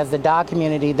here because the dog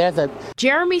community, there's a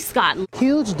Jeremy Scott,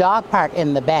 huge dog park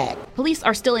in the back. Police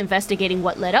are still investigating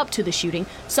what led up to the shooting.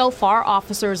 So far,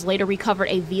 officers later recovered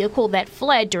a vehicle that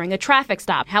fled during a traffic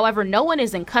stop. However, no one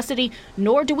is in custody,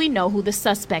 nor do we know who the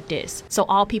suspect is. So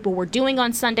all people were doing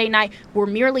on Sunday night were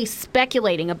merely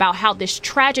speculating about how this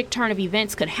tragic turn of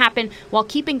events could happen while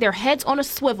keeping their heads on a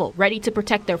swivel, ready to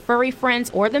protect their furry friends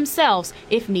or themselves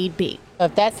if need be.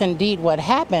 If that's indeed what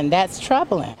happened, that's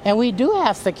troubling. And we do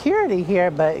have security here,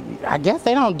 but I guess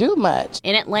they don't do much.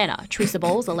 In Atlanta, Teresa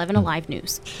Bowles, 11 Alive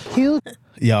News. Huge.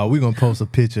 Y'all, we're going to post a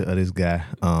picture of this guy.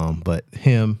 But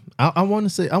him, I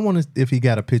want to if he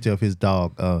got a picture of his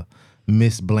dog,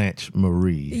 Miss Blanche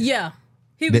Marie. Yeah.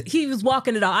 He was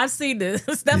walking it off. I've seen this.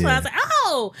 That's why I was like,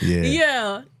 oh,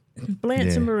 yeah.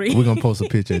 Blanche and Marie. We're going to post a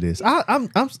picture of this.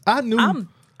 I'm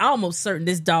almost certain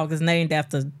this dog is named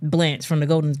after Blanche from the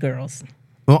Golden Girls.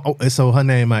 So her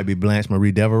name might be Blanche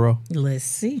Marie Devereux. Let's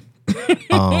see.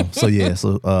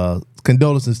 So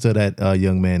condolences to that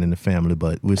young man and the family,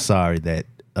 but we're sorry that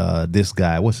this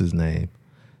guy, what's his name?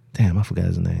 Damn, I forgot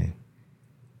his name.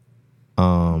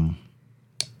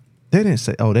 They didn't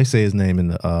say. Oh, they say his name in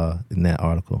that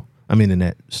article. I mean, in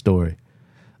that story.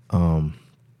 But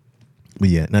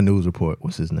yeah, that news report.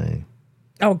 What's his name?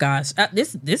 Oh gosh,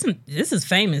 this is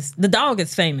famous. The dog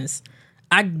is famous.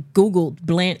 I googled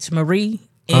Blanche Marie,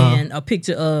 and a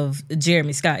picture of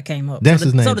Jeremy Scott came up. That's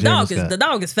his name. So the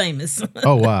dog is famous.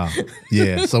 Oh wow,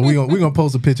 yeah. So we're gonna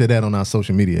post a picture of that on our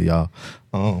social media,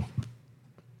 y'all.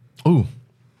 Ooh.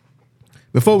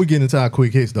 Before we get into our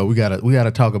quick hits, though, we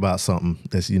gotta talk about something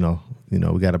that's we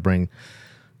gotta bring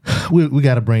we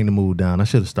gotta bring the mood down. I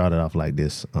should have started off like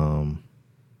this.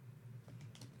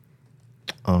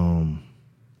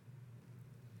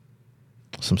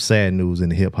 Some sad news in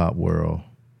the hip hop world.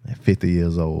 At 50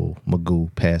 years old, Magoo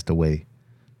passed away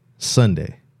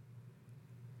Sunday.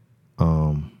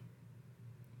 And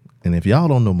if y'all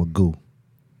don't know Magoo,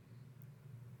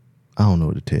 I don't know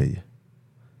what to tell you.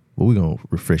 But we're going to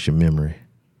refresh your memory.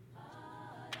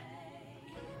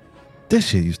 This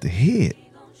shit used to hit.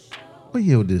 What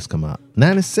year did this come out?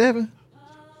 97?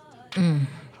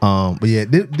 But yeah,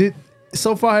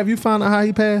 so far, have you found out how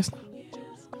he passed?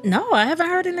 No, I haven't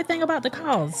heard anything about the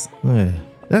cause. Yeah.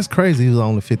 That's crazy. He was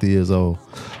only 50 years old.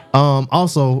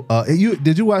 Also,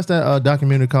 did you watch that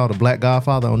documentary called The Black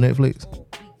Godfather on Netflix?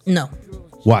 No.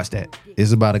 Watch that.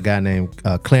 It's about a guy named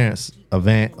Clarence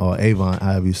Avant or Avon,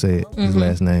 however you say it, his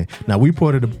last name. Now, we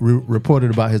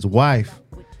reported about his wife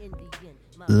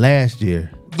last year.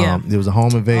 Yeah. There was a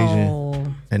home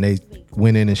invasion, and they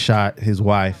went in and shot his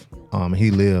wife.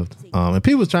 He lived. And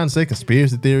people was trying to say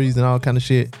conspiracy theories and all kind of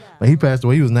shit. But he passed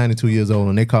away. He was 92 years old,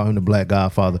 and they called him the Black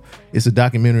Godfather. It's a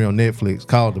documentary on Netflix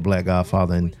called The Black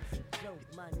Godfather. And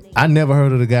I never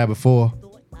heard of the guy before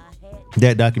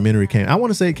that documentary came. I want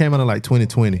to say it came out in like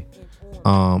 2020.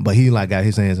 But he like got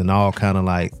his hands in all kind of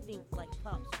like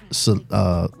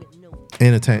the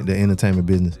entertainment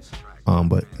business.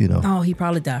 But Oh, he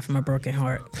probably died from a broken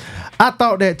heart. I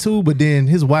thought that too, but then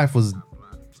his wife was.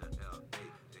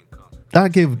 I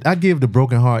give the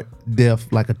broken heart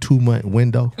death like a 2-month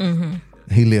window. Mm-hmm.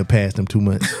 He lived past them 2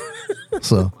 months,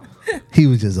 so he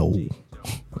was just old.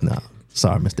 No,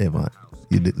 sorry, Mr. Avant.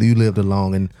 You lived a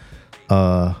long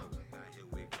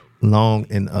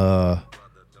and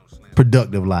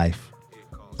productive life.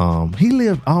 He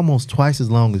lived almost twice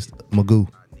as long as Magoo.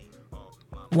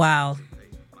 Wow.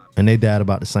 And they died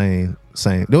about the same.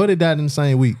 Though they died in the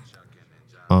same week.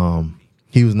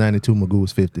 He was 92. Magoo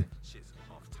was 50.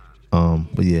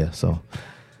 But yeah, so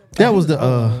that was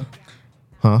the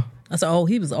That's old.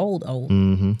 He was old.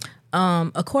 Mm-hmm.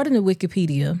 According to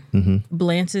Wikipedia,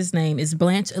 Blanche's name is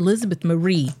Blanche Elizabeth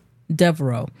Marie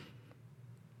Devereux.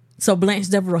 So Blanche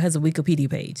Devereux has a Wikipedia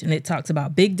page, and it talks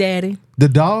about Big Daddy. The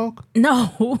dog?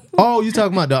 No. Oh, you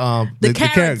talking about the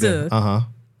character?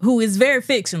 Who is very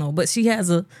fictional, but she has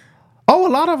a a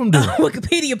lot of them do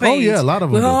Wikipedia page. Oh yeah, a lot of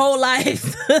them with do. Her whole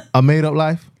life. A made up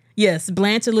life. Yes,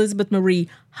 Blanche Elizabeth Marie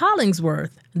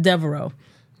Hollingsworth Devereux.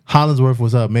 Hollingsworth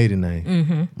was her maiden name.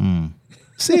 Mm-hmm.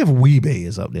 See if Weebay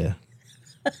is up there.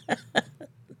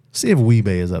 It's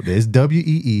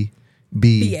Weebay.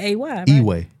 B-A-Y.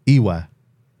 Eway. E-Y.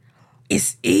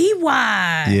 It's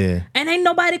E-Y. Yeah. And ain't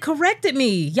nobody corrected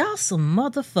me. Y'all some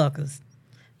motherfuckers.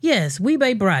 Yes,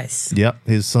 Weebay Bryce. Yep,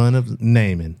 his son of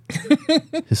naming.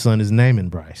 His son is naming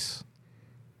Bryce.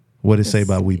 What did it say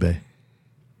about Weebay?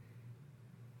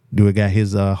 Do it got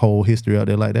his whole history out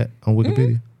there like that on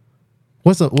Wikipedia?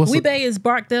 Weebay is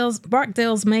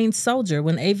Barkdale's main soldier.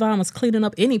 When Avon was cleaning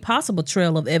up any possible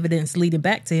trail of evidence leading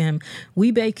back to him,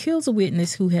 Weebay kills a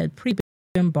witness who had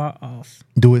been bought off.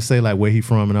 Do it say like where he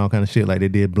from and all kind of shit like they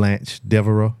did Blanche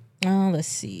Devereux? Let's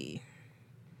see.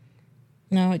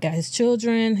 No, it got his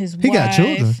children, his wife. He got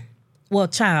children? Well,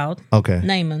 child. Okay.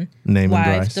 Naaman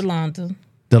Bryce. Delonda.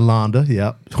 Delonda,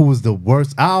 yep. Who was the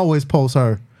worst. I always post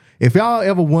her. If y'all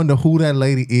ever wonder who that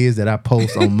lady is that I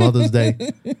post on Mother's Day,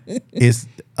 it's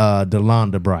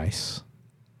Delonda Bryce.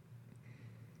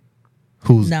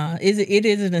 It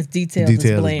isn't as detailed as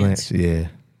Blanche.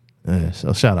 Yeah.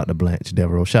 So shout out to Blanche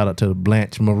Devereux. Shout out to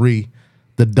Blanche Marie,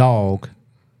 the dog.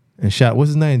 And what's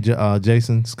his name?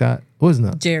 Jason Scott? What's his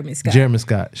name? Jeremy Scott. Jeremy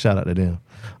Scott. Shout out to them.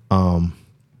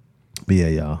 But yeah,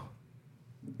 y'all.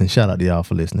 And shout out to y'all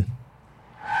for listening.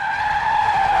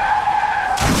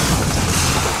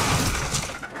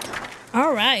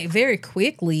 All right, very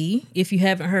quickly, if you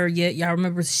haven't heard yet, y'all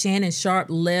remember Shannon Sharp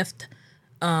left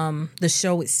the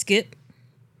show with Skip,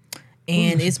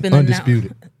 and it's been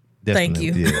undisputed. Thank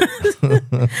you. Yeah.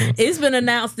 It's been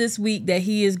announced this week that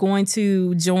he is going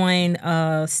to join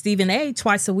Stephen A.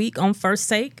 twice a week on First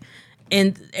Take,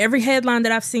 and every headline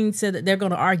that I've seen said that they're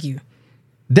going to argue.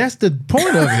 That's the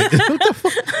point of it. What the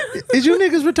fuck? Is you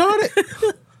niggas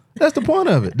retarded? That's the point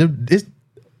of it.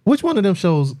 Which one of them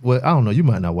shows? Well, I don't know. You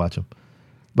might not watch them.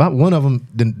 But one of them,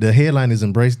 the headline is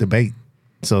 "Embrace Debate."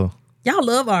 So y'all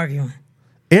love arguing.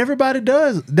 Everybody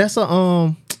does. That's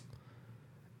like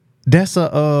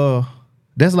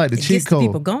the cheat code.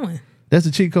 People going. That's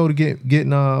the cheat code to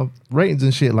getting ratings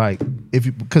and shit. Like if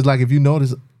you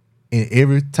notice in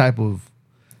every type of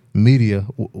media,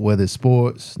 whether it's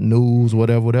sports, news,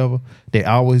 whatever, they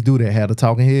always do that. Have the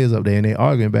talking heads up there and they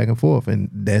arguing back and forth, and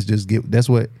that's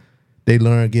what they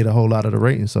learn, get a whole lot of the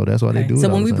ratings. So that's why they do it. So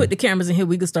when we put the cameras in here,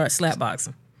 we can start slap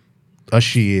boxing.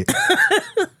 Shit.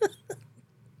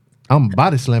 I'm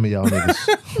body slamming y'all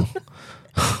niggas.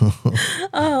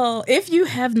 Oh, if you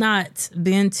have not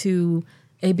been to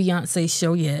a Beyonce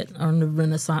show yet on the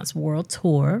Renaissance World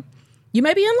Tour, you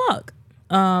may be in luck.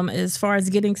 As far as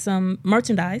getting some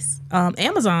merchandise,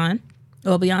 Amazon,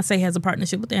 Beyonce has a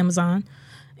partnership with Amazon,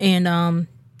 and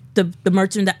the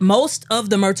merchandise, most of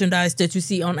the merchandise that you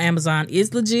see on Amazon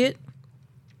is legit.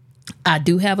 I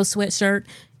do have a sweatshirt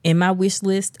in my wish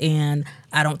list, and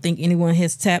I don't think anyone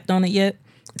has tapped on it yet.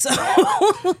 So,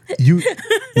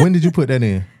 when did you put that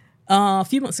in? A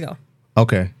few months ago.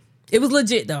 Okay. It was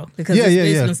legit though, because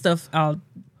it's been stuff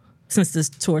since this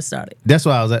tour started. That's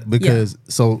why I was at, because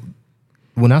so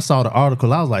when I saw the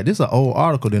article, I was like, this is an old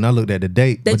article. Then I looked at the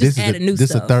date. They just added new stuff. This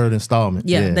is a third installment.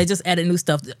 Yeah, they just added new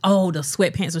stuff. Oh, the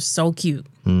sweatpants are so cute.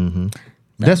 Mm-hmm.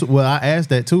 That's I asked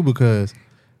that too, because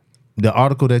the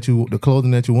article the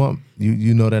clothing that you want,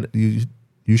 you know that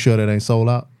you sure that ain't sold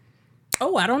out?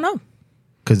 Oh, I don't know.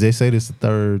 Because they say this is the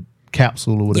third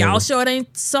capsule or whatever. Y'all sure it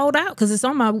ain't sold out? Because it's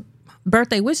on my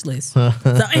birthday wish list. So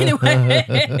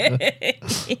anyway,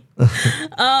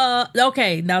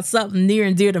 okay, now something near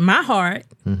and dear to my heart,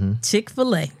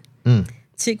 Chick-fil-A.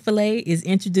 Chick-fil-A is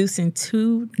introducing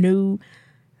 2 new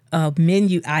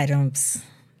menu items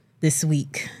this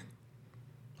week.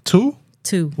 2?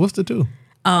 2. What's the 2?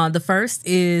 The first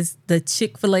is the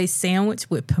Chick-fil-A sandwich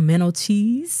with pimento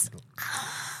cheese.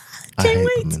 I hate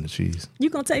pimento cheese. You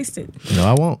gonna taste it? No,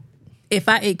 I won't. If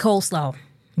I ate coleslaw,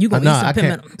 you gonna eat some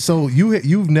pimento. So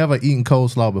you've never eaten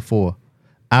coleslaw before.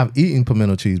 I've eaten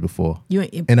pimento cheese before,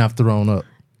 and I've thrown up.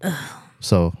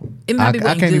 So it might be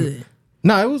good.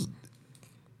 No,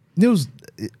 it was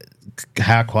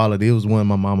high quality. It was one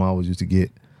my mama always used to get,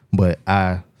 but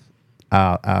I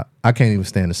can't even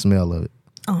stand the smell of it.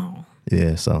 Oh,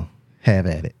 yeah. So have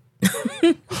at it.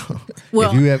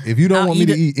 Well, if you don't want me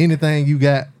to eat anything you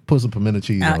got, put some pimento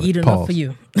cheese on it. I'll eat enough for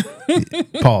you.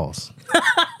 Pause.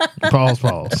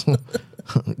 Pause.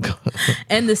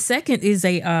 And the second is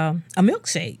a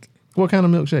milkshake. What kind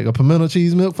of milkshake? A pimento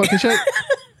cheese milk fucking shake?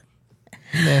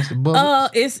 Nasty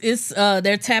buggers. It's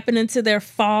they're tapping into their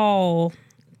fall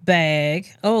bag.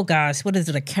 Oh gosh, what is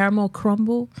it? A caramel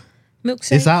crumble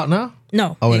milkshake? It's out now?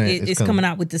 No, it's coming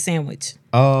out with the sandwich.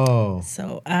 Oh,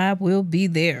 so I will be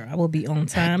there. I will be on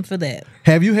time for that.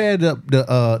 Have you had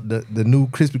the new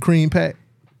Krispy Kreme pack?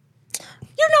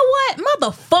 You know what,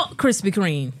 motherfuck Krispy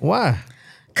Kreme. Why?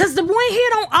 Cause the one here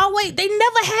don't always. They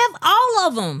never have all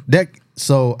of them.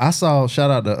 So I saw.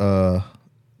 Shout out to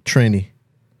Trini.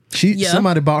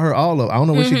 Somebody bought her all of them. I don't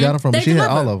know where she got them from, but she had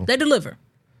all of them. They deliver.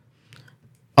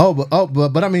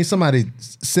 But I mean, somebody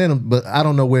sent them, but I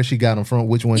don't know where she got them from.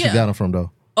 Which one she got them from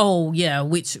though? Oh yeah,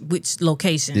 which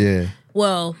location? Yeah.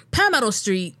 Well, Palmetto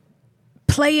Street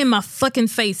play in my fucking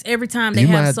face every time they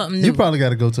have something new. You probably got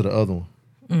to go to the other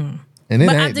one. And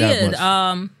but I did.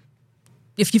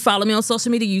 If you follow me on social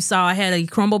media, you saw I had a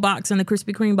crumble box and a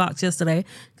Krispy Kreme box yesterday,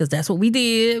 because that's what we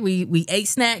did. We ate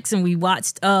snacks and we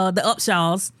watched the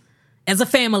Upshaws as a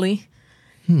family.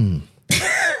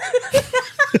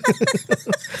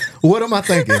 What am I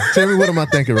thinking? Tell me, what am I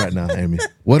thinking right now, Amy?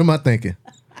 What am I thinking?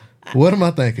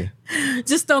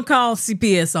 Just don't call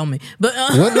CPS on me. But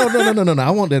No.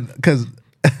 I want that, because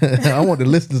I want the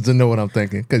listeners to know what I'm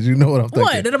thinking, because you know what I'm thinking.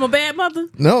 What? That I'm a bad mother?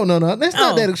 No. That's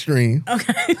not that extreme.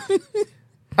 Okay.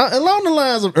 Along the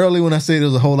lines of early when I said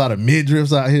there's a whole lot of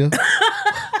midriffs out here. There's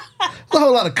a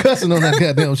whole lot of cussing on that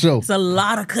goddamn show. It's a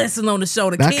lot of cussing on the show.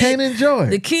 I can't enjoy it.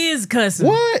 The kids cussing.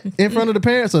 What? In front of the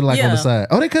parents or on the side?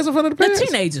 Oh, they cuss in front of the parents?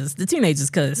 The teenagers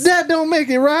cuss. That don't make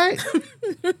it right.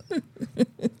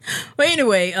 Well,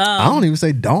 anyway. I don't even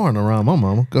say darn around my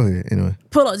mama. Go ahead. Anyway.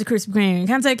 Pull up the Krispy Kreme.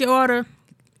 Can I take your order?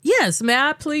 Yes. May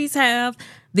I please have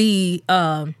the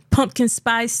pumpkin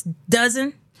spice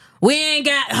dozen? We ain't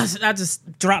got. I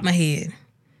just dropped my head.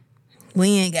 We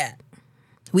ain't got.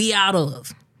 We out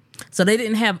of. So they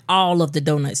didn't have all of the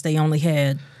donuts. They only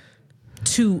had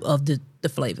 2 of the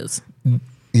flavors.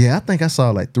 Yeah, I think I saw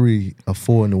like 3 or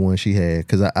 4 in the one she had,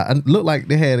 because I looked like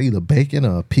they had either bacon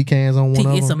or pecans on one of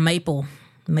them. It's a maple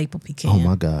pecan. Oh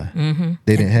my God.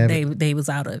 They didn't have it. They was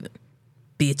out of it.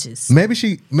 Bitches.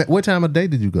 Maybe what time of day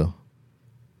did you go?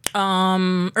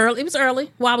 Early. It was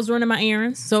early while I was running my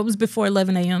errands, so it was before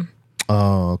 11 a.m.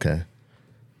 Oh, okay.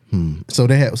 So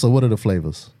what are the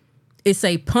flavors? It's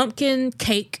a pumpkin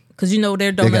cake because you know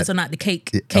their donuts are not the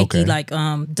cakey like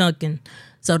Dunkin'.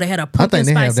 So they had a pumpkin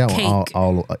spice cake. I think they have that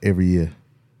one all every year.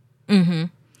 Mm-hmm.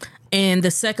 And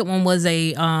the second one was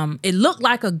a, it looked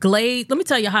like a glaze. Let me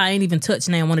tell you how I ain't even touched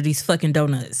now one of these fucking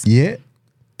donuts. Yeah.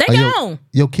 They gone.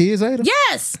 Your kids ate them?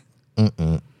 Yes.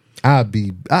 I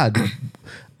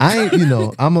ain't, you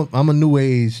know, I'm a new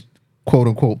age, quote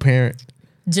unquote, parent.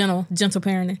 Gentle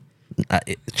parenting.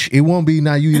 It won't be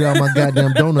now you eat all my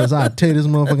goddamn donuts. I'll tear this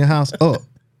motherfucking house up.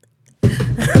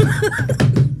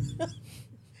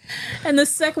 And the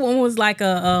second one was like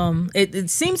a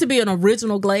it seemed to be an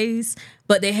original glaze,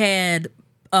 but they had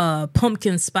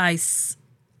pumpkin spice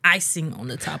icing on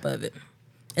the top of it.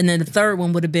 And then the third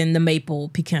one would have been the maple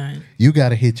pecan. You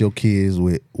gotta hit your kids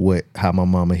with how my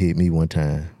mama hit me one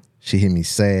time. She hit me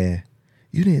sad.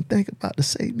 You didn't think about to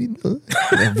save me none.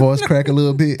 That voice crack a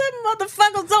little bit. Them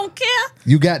motherfuckers don't care.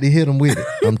 You got to hit them with it.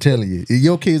 I'm telling you.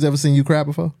 Your kids ever seen you cry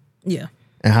before? Yeah.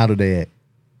 And how do they act?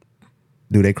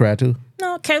 Do they cry too?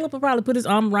 No, Caleb will probably put his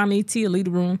arm around me, Tia leave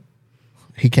the room.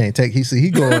 He can't take. He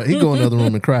go in another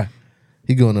room and cry.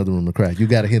 He go in another room and cry. You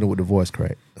got to hit him with the voice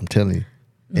crack. I'm telling you,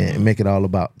 and make it all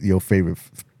about your favorite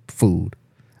food.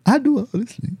 I do all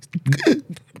this.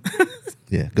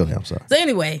 Yeah, go ahead. I'm sorry. So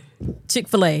anyway,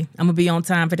 Chick-fil-A. I'm gonna be on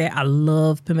time for that. I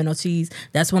love pimento cheese.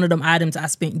 That's one of them items I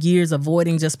spent years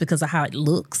avoiding just because of how it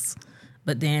looks.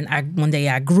 But then one day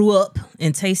I grew up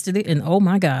and tasted it, and oh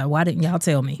my God, why didn't y'all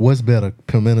tell me? What's better,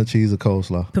 pimento cheese or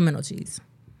coleslaw? Pimento cheese.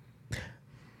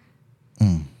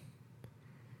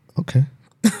 Okay.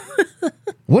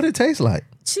 What it taste like?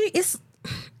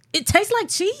 It tastes like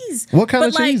cheese. What kind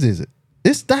of cheese is it?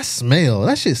 It's that smell.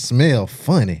 That shit smell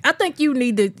funny. I think you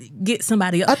need to get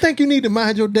somebody else. I think you need to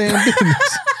mind your damn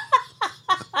business.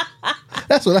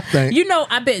 That's what I think. You know,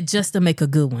 I bet Justin make a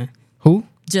good one. Who?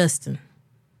 Justin.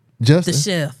 Justin? The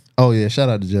chef. Oh, yeah. Shout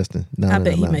out to Justin. I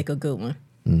bet he make a good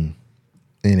one.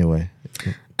 Anyway.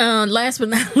 Last but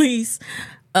not least,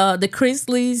 the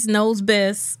Chrisleys Knows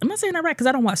Best. Am I saying that right? Because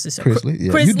I don't watch the show. Chrisley?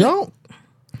 Yeah. You don't?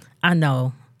 I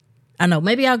know.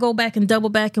 Maybe I'll go back and double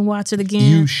back and watch it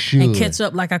again. You should. And catch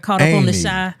up like I caught up on The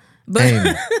Chi. But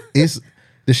Amy,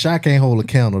 The Chi can't hold a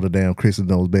candle to damn Chrisley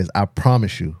Knows Best. I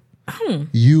promise you.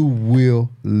 You will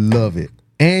love it.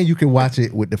 And you can watch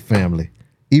it with the family.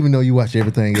 Even though you watch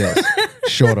everything else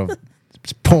short of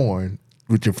porn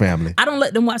with your family. I don't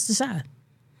let them watch The Chi.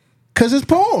 Because it's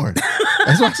porn.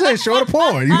 That's what I said, short of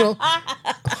porn. You know?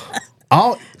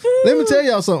 Let me tell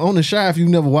y'all something. On The Chi, if you've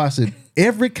never watched it,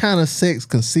 every kind of sex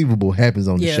conceivable happens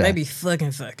on The Chi. Yeah, they be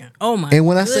fucking. Oh my And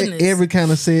when goodness. I say every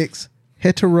kind of sex,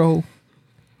 hetero,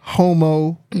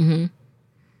 homo,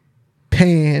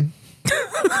 pan,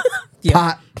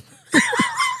 pot.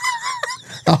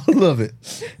 I love it.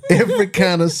 Every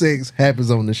kind of sex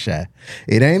happens on The Chi.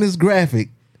 It ain't as graphic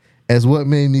as what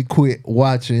made me quit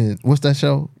watching, what's that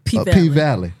show?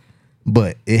 P-Valley.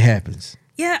 But it happens.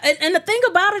 Yeah, and the thing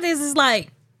about it is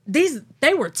like,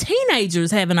 they were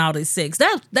teenagers having all this sex.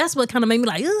 That's what kind of made me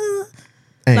like, ugh.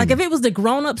 Like if it was the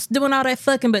grown-ups doing all that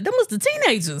fucking, but them was the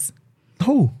teenagers.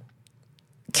 Who?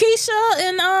 Keisha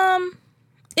and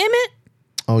Emmett.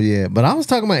 Oh yeah, but I was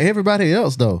talking about everybody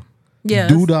else though. Yeah.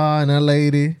 Doodah and that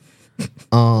lady.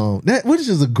 That which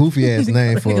is a goofy ass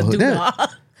name for her.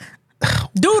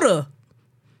 Doodah.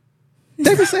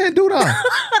 They be saying Doodah.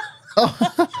 Oh, I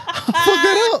fucked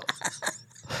that up.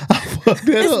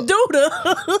 It's Doodah.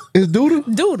 It's Doodah?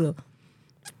 Doodah.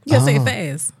 You gotta say it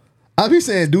fast. I be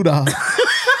saying Doodah.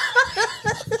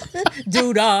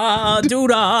 Doodah,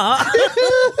 Doodah.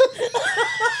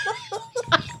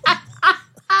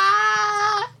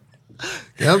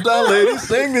 Sometimes ladies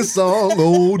sing this song,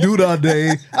 oh Doodah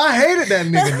Day. I hated that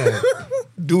nigga name.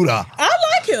 Doodah. I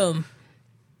like him.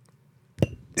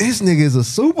 This nigga is a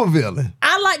super villain.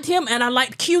 I liked him and I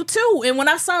liked Q too. And when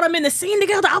I saw them in the scene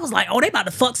together, I was like, oh, they about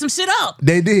to fuck some shit up.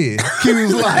 They did.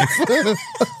 Q's life.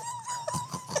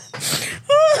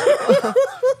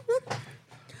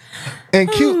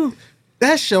 And Q,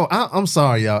 that show, I'm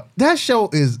sorry, y'all. That show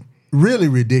is really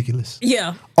ridiculous.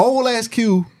 Yeah. Old ass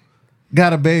Q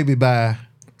got a baby by...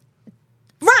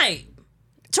 Right.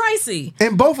 Tracy.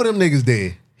 And both of them niggas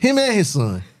dead. Him and his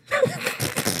son.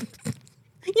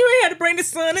 You ain't had to bring the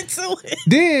son into it.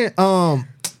 Then,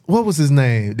 what was his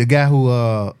name? The guy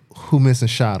who missing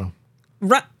shot him.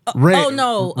 Oh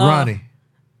no, Ronnie.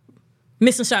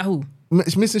 Missing shot who?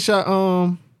 Missing shot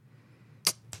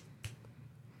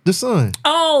the son.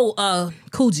 Oh,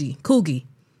 Coogie.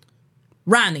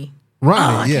 Ronnie.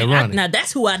 Ronnie, yeah, Ronnie. Now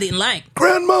that's who I didn't like.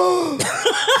 Grandma.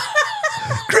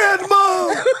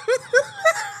 Grandma.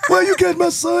 Where you get my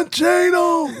son chain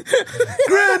on?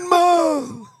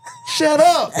 Grandma. Shut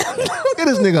up. Get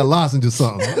this nigga a lozenge or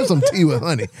something. Get some tea with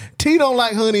honey. T don't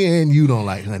like honey and you don't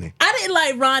like honey. I didn't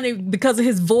like Ronnie because of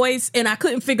his voice, and I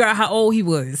couldn't figure out how old he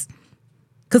was.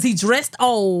 Because he dressed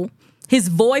old. His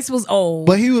voice was old.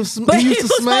 But he was supposed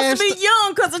to be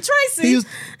young because of Tracy.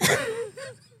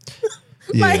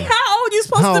 Like, how old you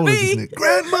supposed to be?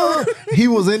 Grandma. He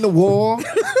was in the war.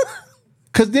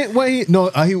 Cause then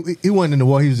he wasn't in the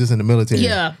war. He was just in the military.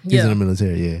 Yeah, he was in the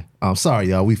military. Yeah. I'm sorry,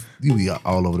 y'all. We are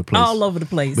all over the place. All over the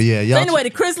place. But yeah, y'all. So anyway,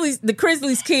 the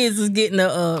Chrisleys kids is getting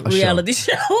a reality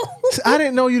show. I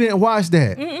didn't know you didn't watch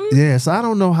that. Yeah, so I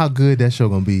don't know how good that show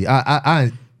gonna be.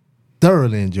 I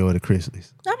thoroughly enjoy the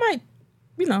Chrisleys. I might,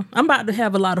 I'm about to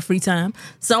have a lot of free time,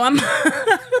 so I'm.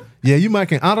 Yeah, you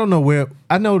might. I don't know where.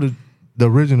 I know the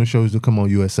original shows that come on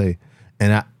USA,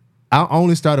 and I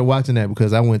only started watching that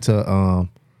because I went to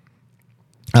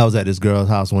I was at this girl's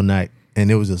house one night and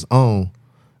it was just on.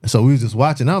 So we was just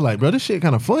watching. I was like, bro, this shit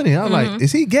kind of funny. I was like,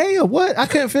 is he gay or what? I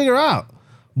couldn't figure out.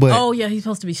 But oh yeah, he's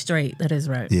supposed to be straight. That is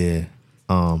right. Yeah.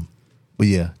 But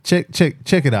yeah, check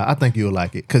it out. I think you'll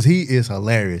like it because he is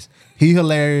hilarious. He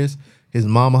hilarious. His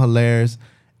mama hilarious.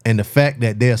 And the fact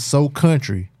that they're so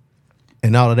country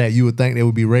and all of that, you would think they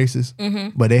would be racist,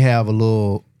 but they have a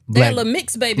little black, little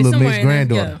mixed baby somewhere. Mixed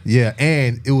granddaughter. Yeah,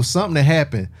 and it was something that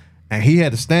happened, and he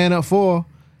had to stand up for her,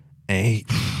 and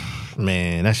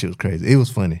man, that shit was crazy. It was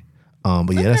funny.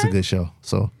 But yeah, that's a good show.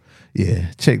 So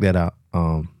yeah, check that out.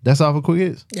 That's all for Quick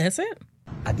Hits. That's it.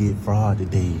 I did fraud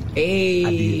today. Hey. I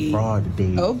did fraud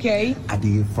today. Okay. I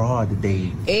did fraud today.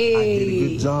 Hey. I did a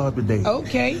good job today.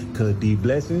 Okay. Cause the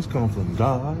blessings come from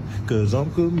God. Cause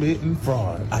I'm committing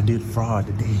fraud. I did fraud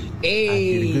today. Hey.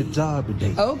 I did a good job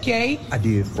today. Okay. I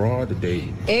did fraud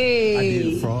today. Hey. I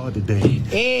did fraud today.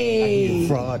 Hey. I did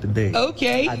fraud today.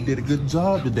 Okay. I did a good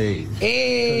job today.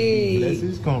 Hey. Cause the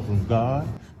blessings come from God.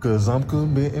 Cause I'm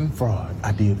committing fraud.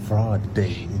 I did fraud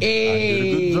today. Hey. I did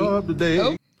a good job today.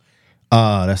 Okay.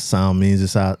 That sound means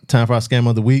it's time for our scam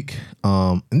of the week.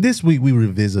 And this week we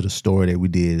revisit a story that we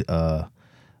did a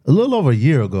little over a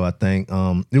year ago, I think.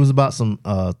 It was about some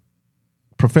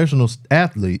professional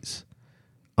athletes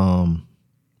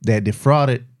that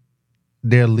defrauded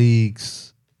their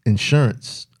league's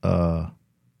insurance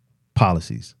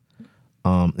policies.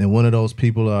 And one of those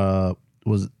people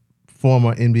was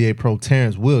former NBA pro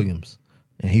Terrence Williams,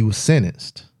 and he was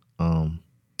sentenced.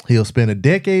 He'll spend a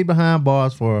decade behind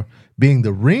bars for being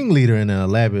the ringleader in an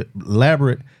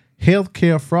elaborate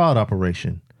healthcare fraud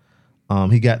operation.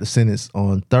 He got the sentence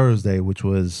on Thursday, which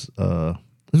was this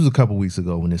was a couple weeks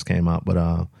ago when this came out,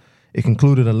 but it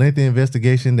concluded a lengthy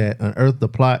investigation that unearthed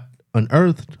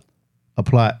a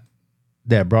plot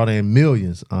that brought in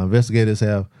millions. Investigators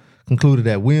have concluded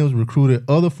that Williams recruited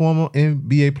other former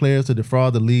NBA players to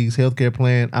defraud the league's healthcare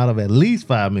plan out of at least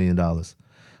 $5 million.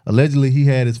 Allegedly, he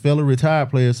had his fellow retired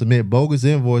players submit bogus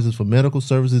invoices for medical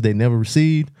services they never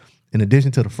received. In addition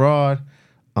to the fraud,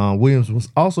 Williams was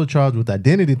also charged with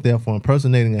identity theft for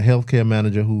impersonating a healthcare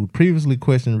manager who previously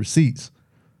questioned receipts.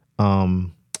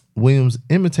 Williams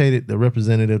imitated the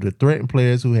representative to threaten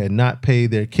players who had not paid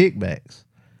their kickbacks.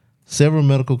 Several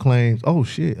medical claims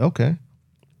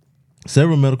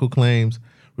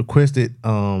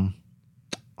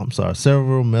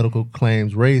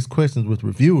raised questions with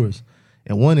reviewers.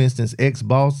 In one instance,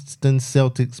 ex-Boston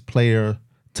Celtics player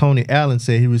Tony Allen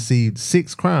said he received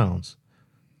 6 crowns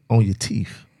on your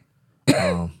teeth.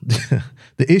 The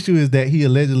issue is that he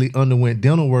allegedly underwent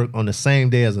dental work on the same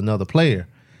day as another player,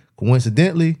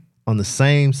 coincidentally on the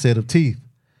same set of teeth.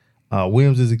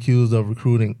 Williams is accused of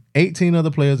recruiting 18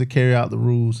 other players to carry out the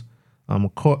rules.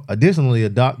 Additionally, a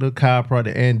doctor,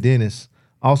 chiropractor, and dentist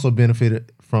also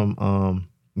benefited from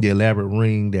the elaborate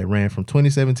ring that ran from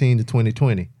 2017 to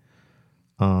 2020.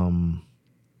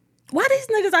 Why these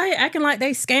niggas out here acting like they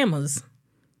scammers?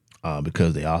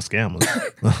 Because they are scammers.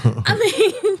 I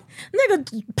mean,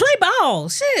 nigga, play ball,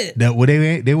 shit. They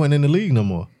weren't in the league no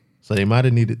more, so they might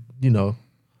have needed,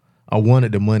 or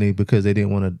wanted the money because they didn't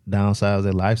want to downsize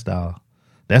their lifestyle.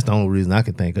 That's the only reason I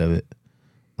can think of it.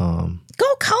 Go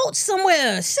coach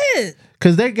somewhere, shit.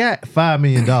 Because they got $5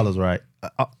 million, right?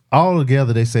 All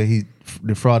together, they say he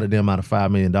defrauded them out of $5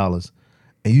 million.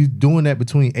 And you doing that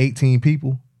between 18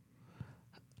 people?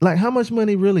 Like, how much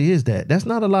money really is that? That's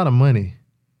not a lot of money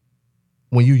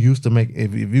when you used to make,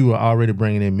 if you were already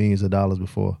bringing in millions of dollars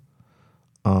before.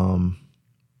 Not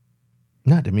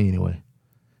to me, anyway.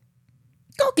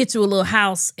 Go get you a little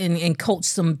house and coach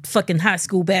some fucking high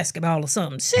school basketball or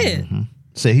something. Shit. Mm-hmm.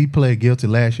 Say he pled guilty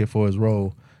last year for his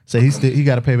role. Say he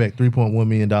got to pay back $3.1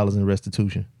 million in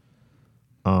restitution.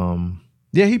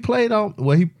 Yeah, he played on.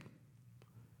 Well,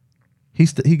 he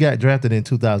He got drafted in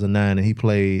 2009 and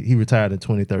he retired in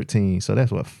 2013. So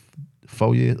that's what,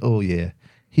 4 years? Oh yeah.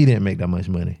 He didn't make that much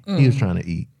money. He was trying to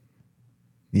eat.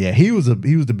 Yeah, he was the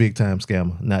big time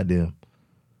scammer, not them.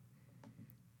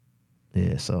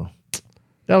 Yeah, so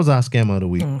that was our scammer of the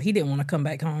week. He didn't want to come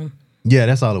back home. Yeah,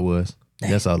 that's all it was.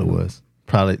 That's all it was.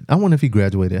 Probably, I wonder if he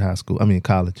graduated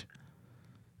college.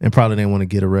 And probably didn't want to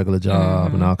get a regular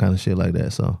job and all kind of shit like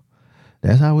that. So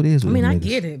that's how it is with I niggas.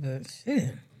 get it, but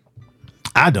shit.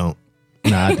 I don't.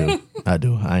 Nah, I do. I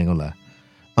do. I ain't gonna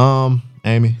lie.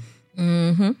 Amy.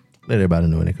 Let everybody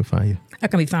know where they can find you. I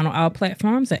can be found on all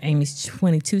platforms at Amy's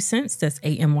 22 Cents. That's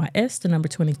AMYS, the number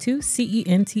 22,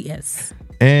 CENTS.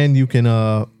 And you can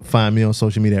find me on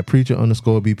social media at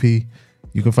Preacher_BP.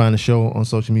 You can find the show on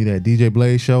social media at DJ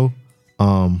Blaze Show.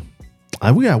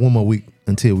 We got one more week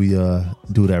until we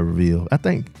do that reveal. I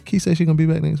think Key said she's gonna be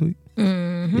back next week.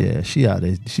 Yeah, she out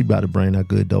there. She about to bring that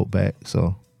good dope back.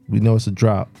 So we know it's a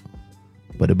drop,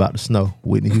 but it about to snow.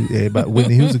 Whitney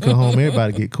Houston come home.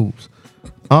 Everybody get coops.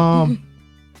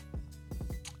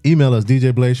 Email us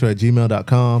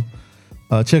djblazeshow@gmail.com.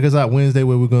 Check us out Wednesday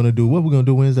where we're gonna do what we're gonna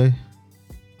do Wednesday.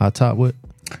 Our top what?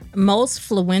 Most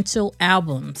influential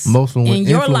albums. In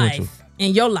your life.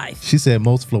 In your life. She said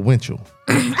most influential.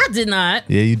 I did not.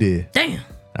 Yeah, you did. Damn.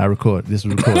 I record. This is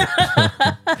recorded.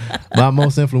 My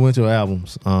most influential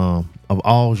albums of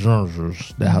all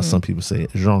genres. That's how some people say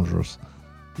it. Genres.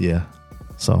 Yeah.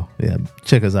 So, yeah,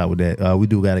 check us out with that. We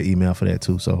do got an email for that,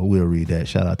 too, so we'll read that.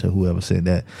 Shout out to whoever said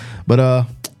that. But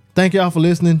thank y'all for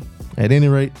listening. At any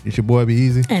rate, it's your boy Be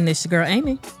Easy. And it's your girl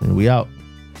Amy. And we out.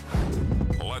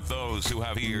 Let those who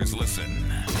have ears listen.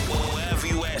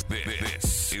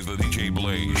 This is the DJ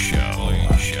Blaze Show.